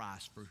pay the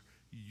price for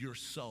your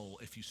soul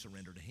if you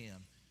surrender to him.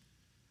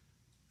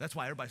 That's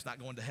why everybody's not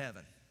going to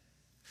heaven.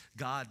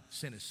 God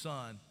sent his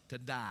son to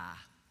die,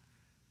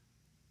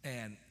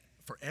 and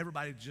for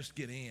everybody to just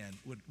get in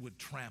would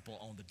trample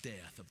on the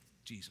death of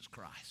Jesus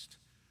Christ.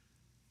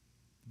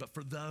 But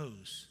for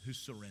those who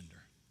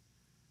surrender.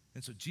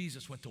 And so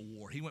Jesus went to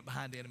war. He went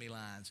behind the enemy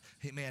lines.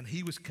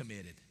 He was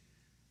committed.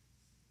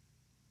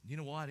 You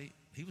know what?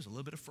 He was a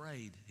little bit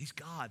afraid. He's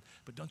God.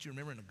 But don't you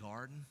remember in the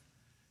garden?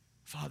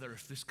 Father,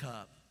 if this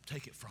cup,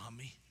 take it from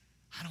me.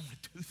 I don't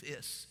want to do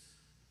this.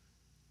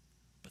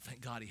 But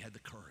thank God he had the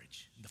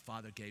courage. And the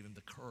Father gave him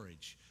the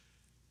courage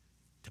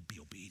to be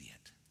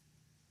obedient.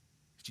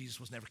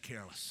 Jesus was never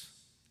careless.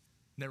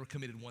 Never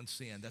committed one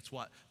sin. That's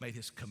what made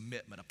his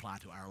commitment apply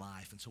to our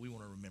life. And so we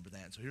want to remember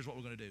that. And so here's what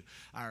we're going to do.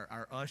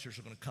 Our ushers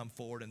are going to come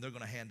forward, and they're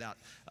going to hand out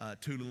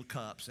 2 little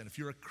cups. And if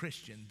you're a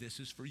Christian, this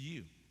is for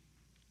you,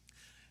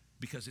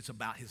 because it's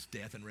about his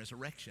death and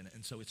resurrection.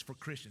 And so it's for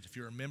Christians. If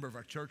you're a member of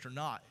our church or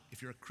not,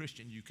 if you're a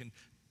Christian, you can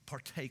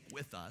partake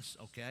with us,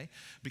 okay?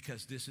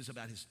 Because this is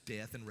about his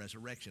death and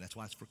resurrection. That's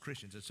why it's for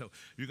Christians. And so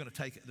you're going to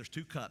take, there's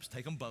 2 cups.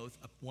 Take them both,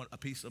 a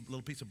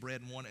little piece of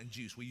bread and one, and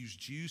juice. We use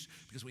juice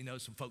because we know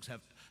some folks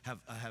have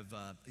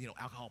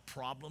alcohol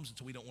problems, and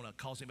so we don't want to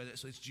cause anybody that.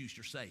 So it's juice.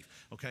 You're safe,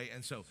 okay?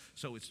 And so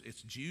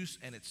it's juice,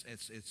 and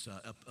it's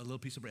a little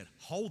piece of bread.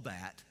 Hold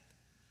that.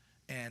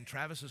 And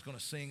Travis is going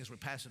to sing as we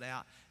pass it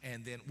out,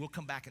 and then we'll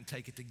come back and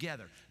take it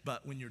together.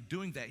 But when you're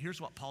doing that, here's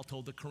what Paul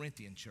told the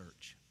Corinthian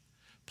church.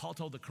 Paul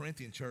told the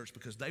Corinthian church,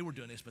 because they were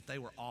doing this, but they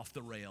were off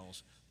the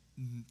rails,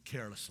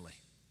 carelessly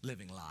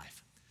living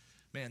life.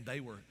 Man, they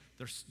were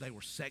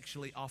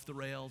sexually off the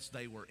rails.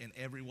 They were in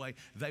every way.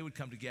 They would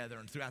come together,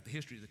 and throughout the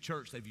history of the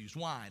church, they've used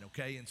wine,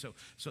 okay? And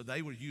so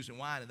they were using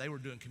wine, and they were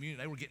doing communion.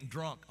 They were getting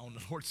drunk on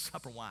the Lord's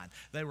Supper wine.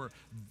 They were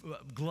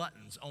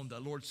gluttons on the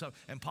Lord's Supper.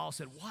 And Paul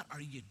said, what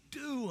are you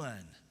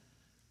doing?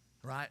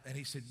 Right? And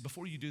he said,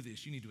 before you do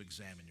this, you need to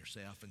examine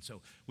yourself. And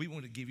so we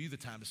want to give you the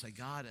time to say,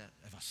 God,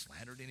 have I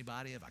slandered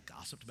anybody? Have I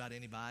gossiped about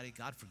anybody?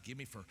 God, forgive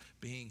me for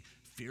being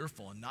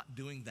fearful and not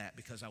doing that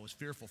because I was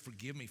fearful.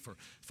 Forgive me for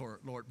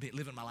Lord,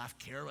 living my life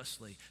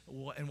carelessly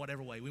in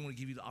whatever way. We want to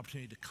give you the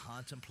opportunity to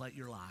contemplate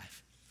your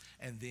life.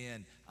 And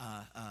then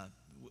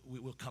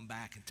we'll come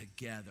back, and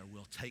together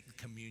we'll take the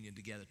communion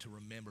together to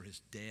remember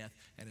his death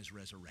and his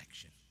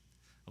resurrection.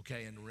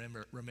 Okay, and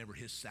remember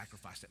his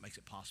sacrifice that makes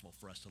it possible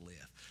for us to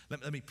live.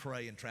 Let me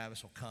pray, and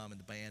Travis will come, and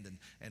the band,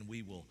 and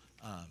we will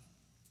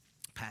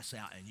pass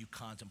out, and you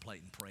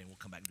contemplate and pray, and we'll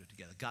come back and do it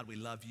together. God, we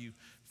love you.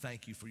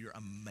 Thank you for your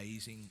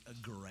amazing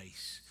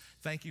grace.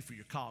 Thank you for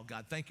your call,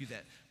 God. Thank you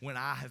that when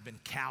I have been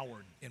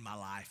coward in my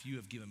life, you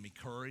have given me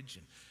courage,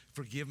 and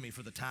forgive me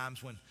for the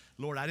times when,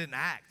 Lord, I didn't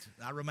act.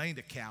 I remained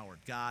a coward,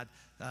 God.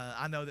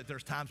 I know that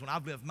there's times when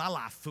I've lived my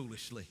life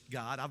foolishly,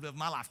 God. I've lived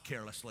my life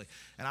carelessly,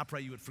 and I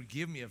pray you would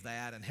forgive me of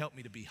that and help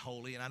me to be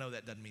holy. And I know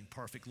that doesn't mean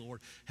perfect,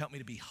 Lord. Help me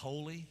to be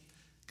holy.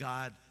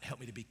 God, help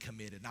me to be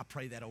committed. And I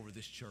pray that over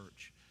this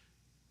church.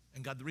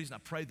 And God, the reason I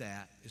pray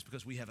that is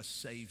because we have a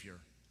Savior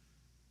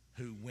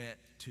who went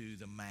to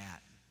the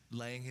mat,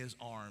 laying his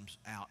arms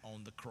out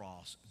on the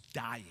cross,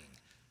 dying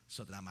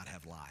so that I might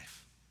have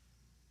life.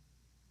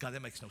 God,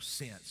 that makes no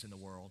sense in the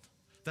world.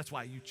 That's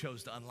why you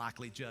chose the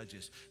unlikely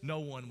judges. No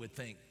one would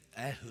think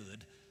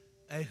Ehud,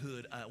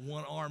 a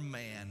one-armed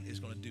man, is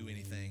going to do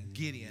anything.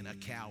 Gideon, a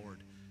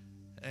coward.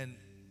 And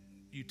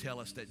you tell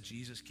us that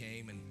Jesus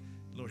came and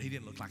Lord, he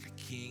didn't look like a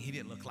king. He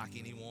didn't look like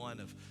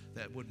anyone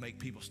that would make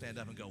people stand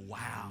up and go,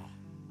 wow.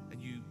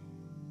 And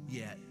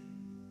yet,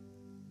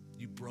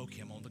 you broke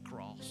him on the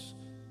cross.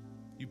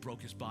 You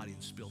broke his body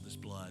and spilled his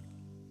blood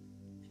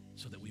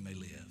so that we may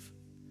live.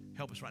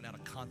 Help us right now to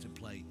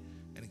contemplate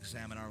and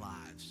examine our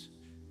lives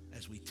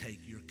as we take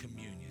your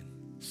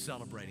communion,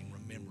 celebrating,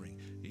 remembering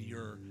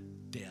your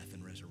death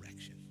and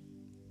resurrection.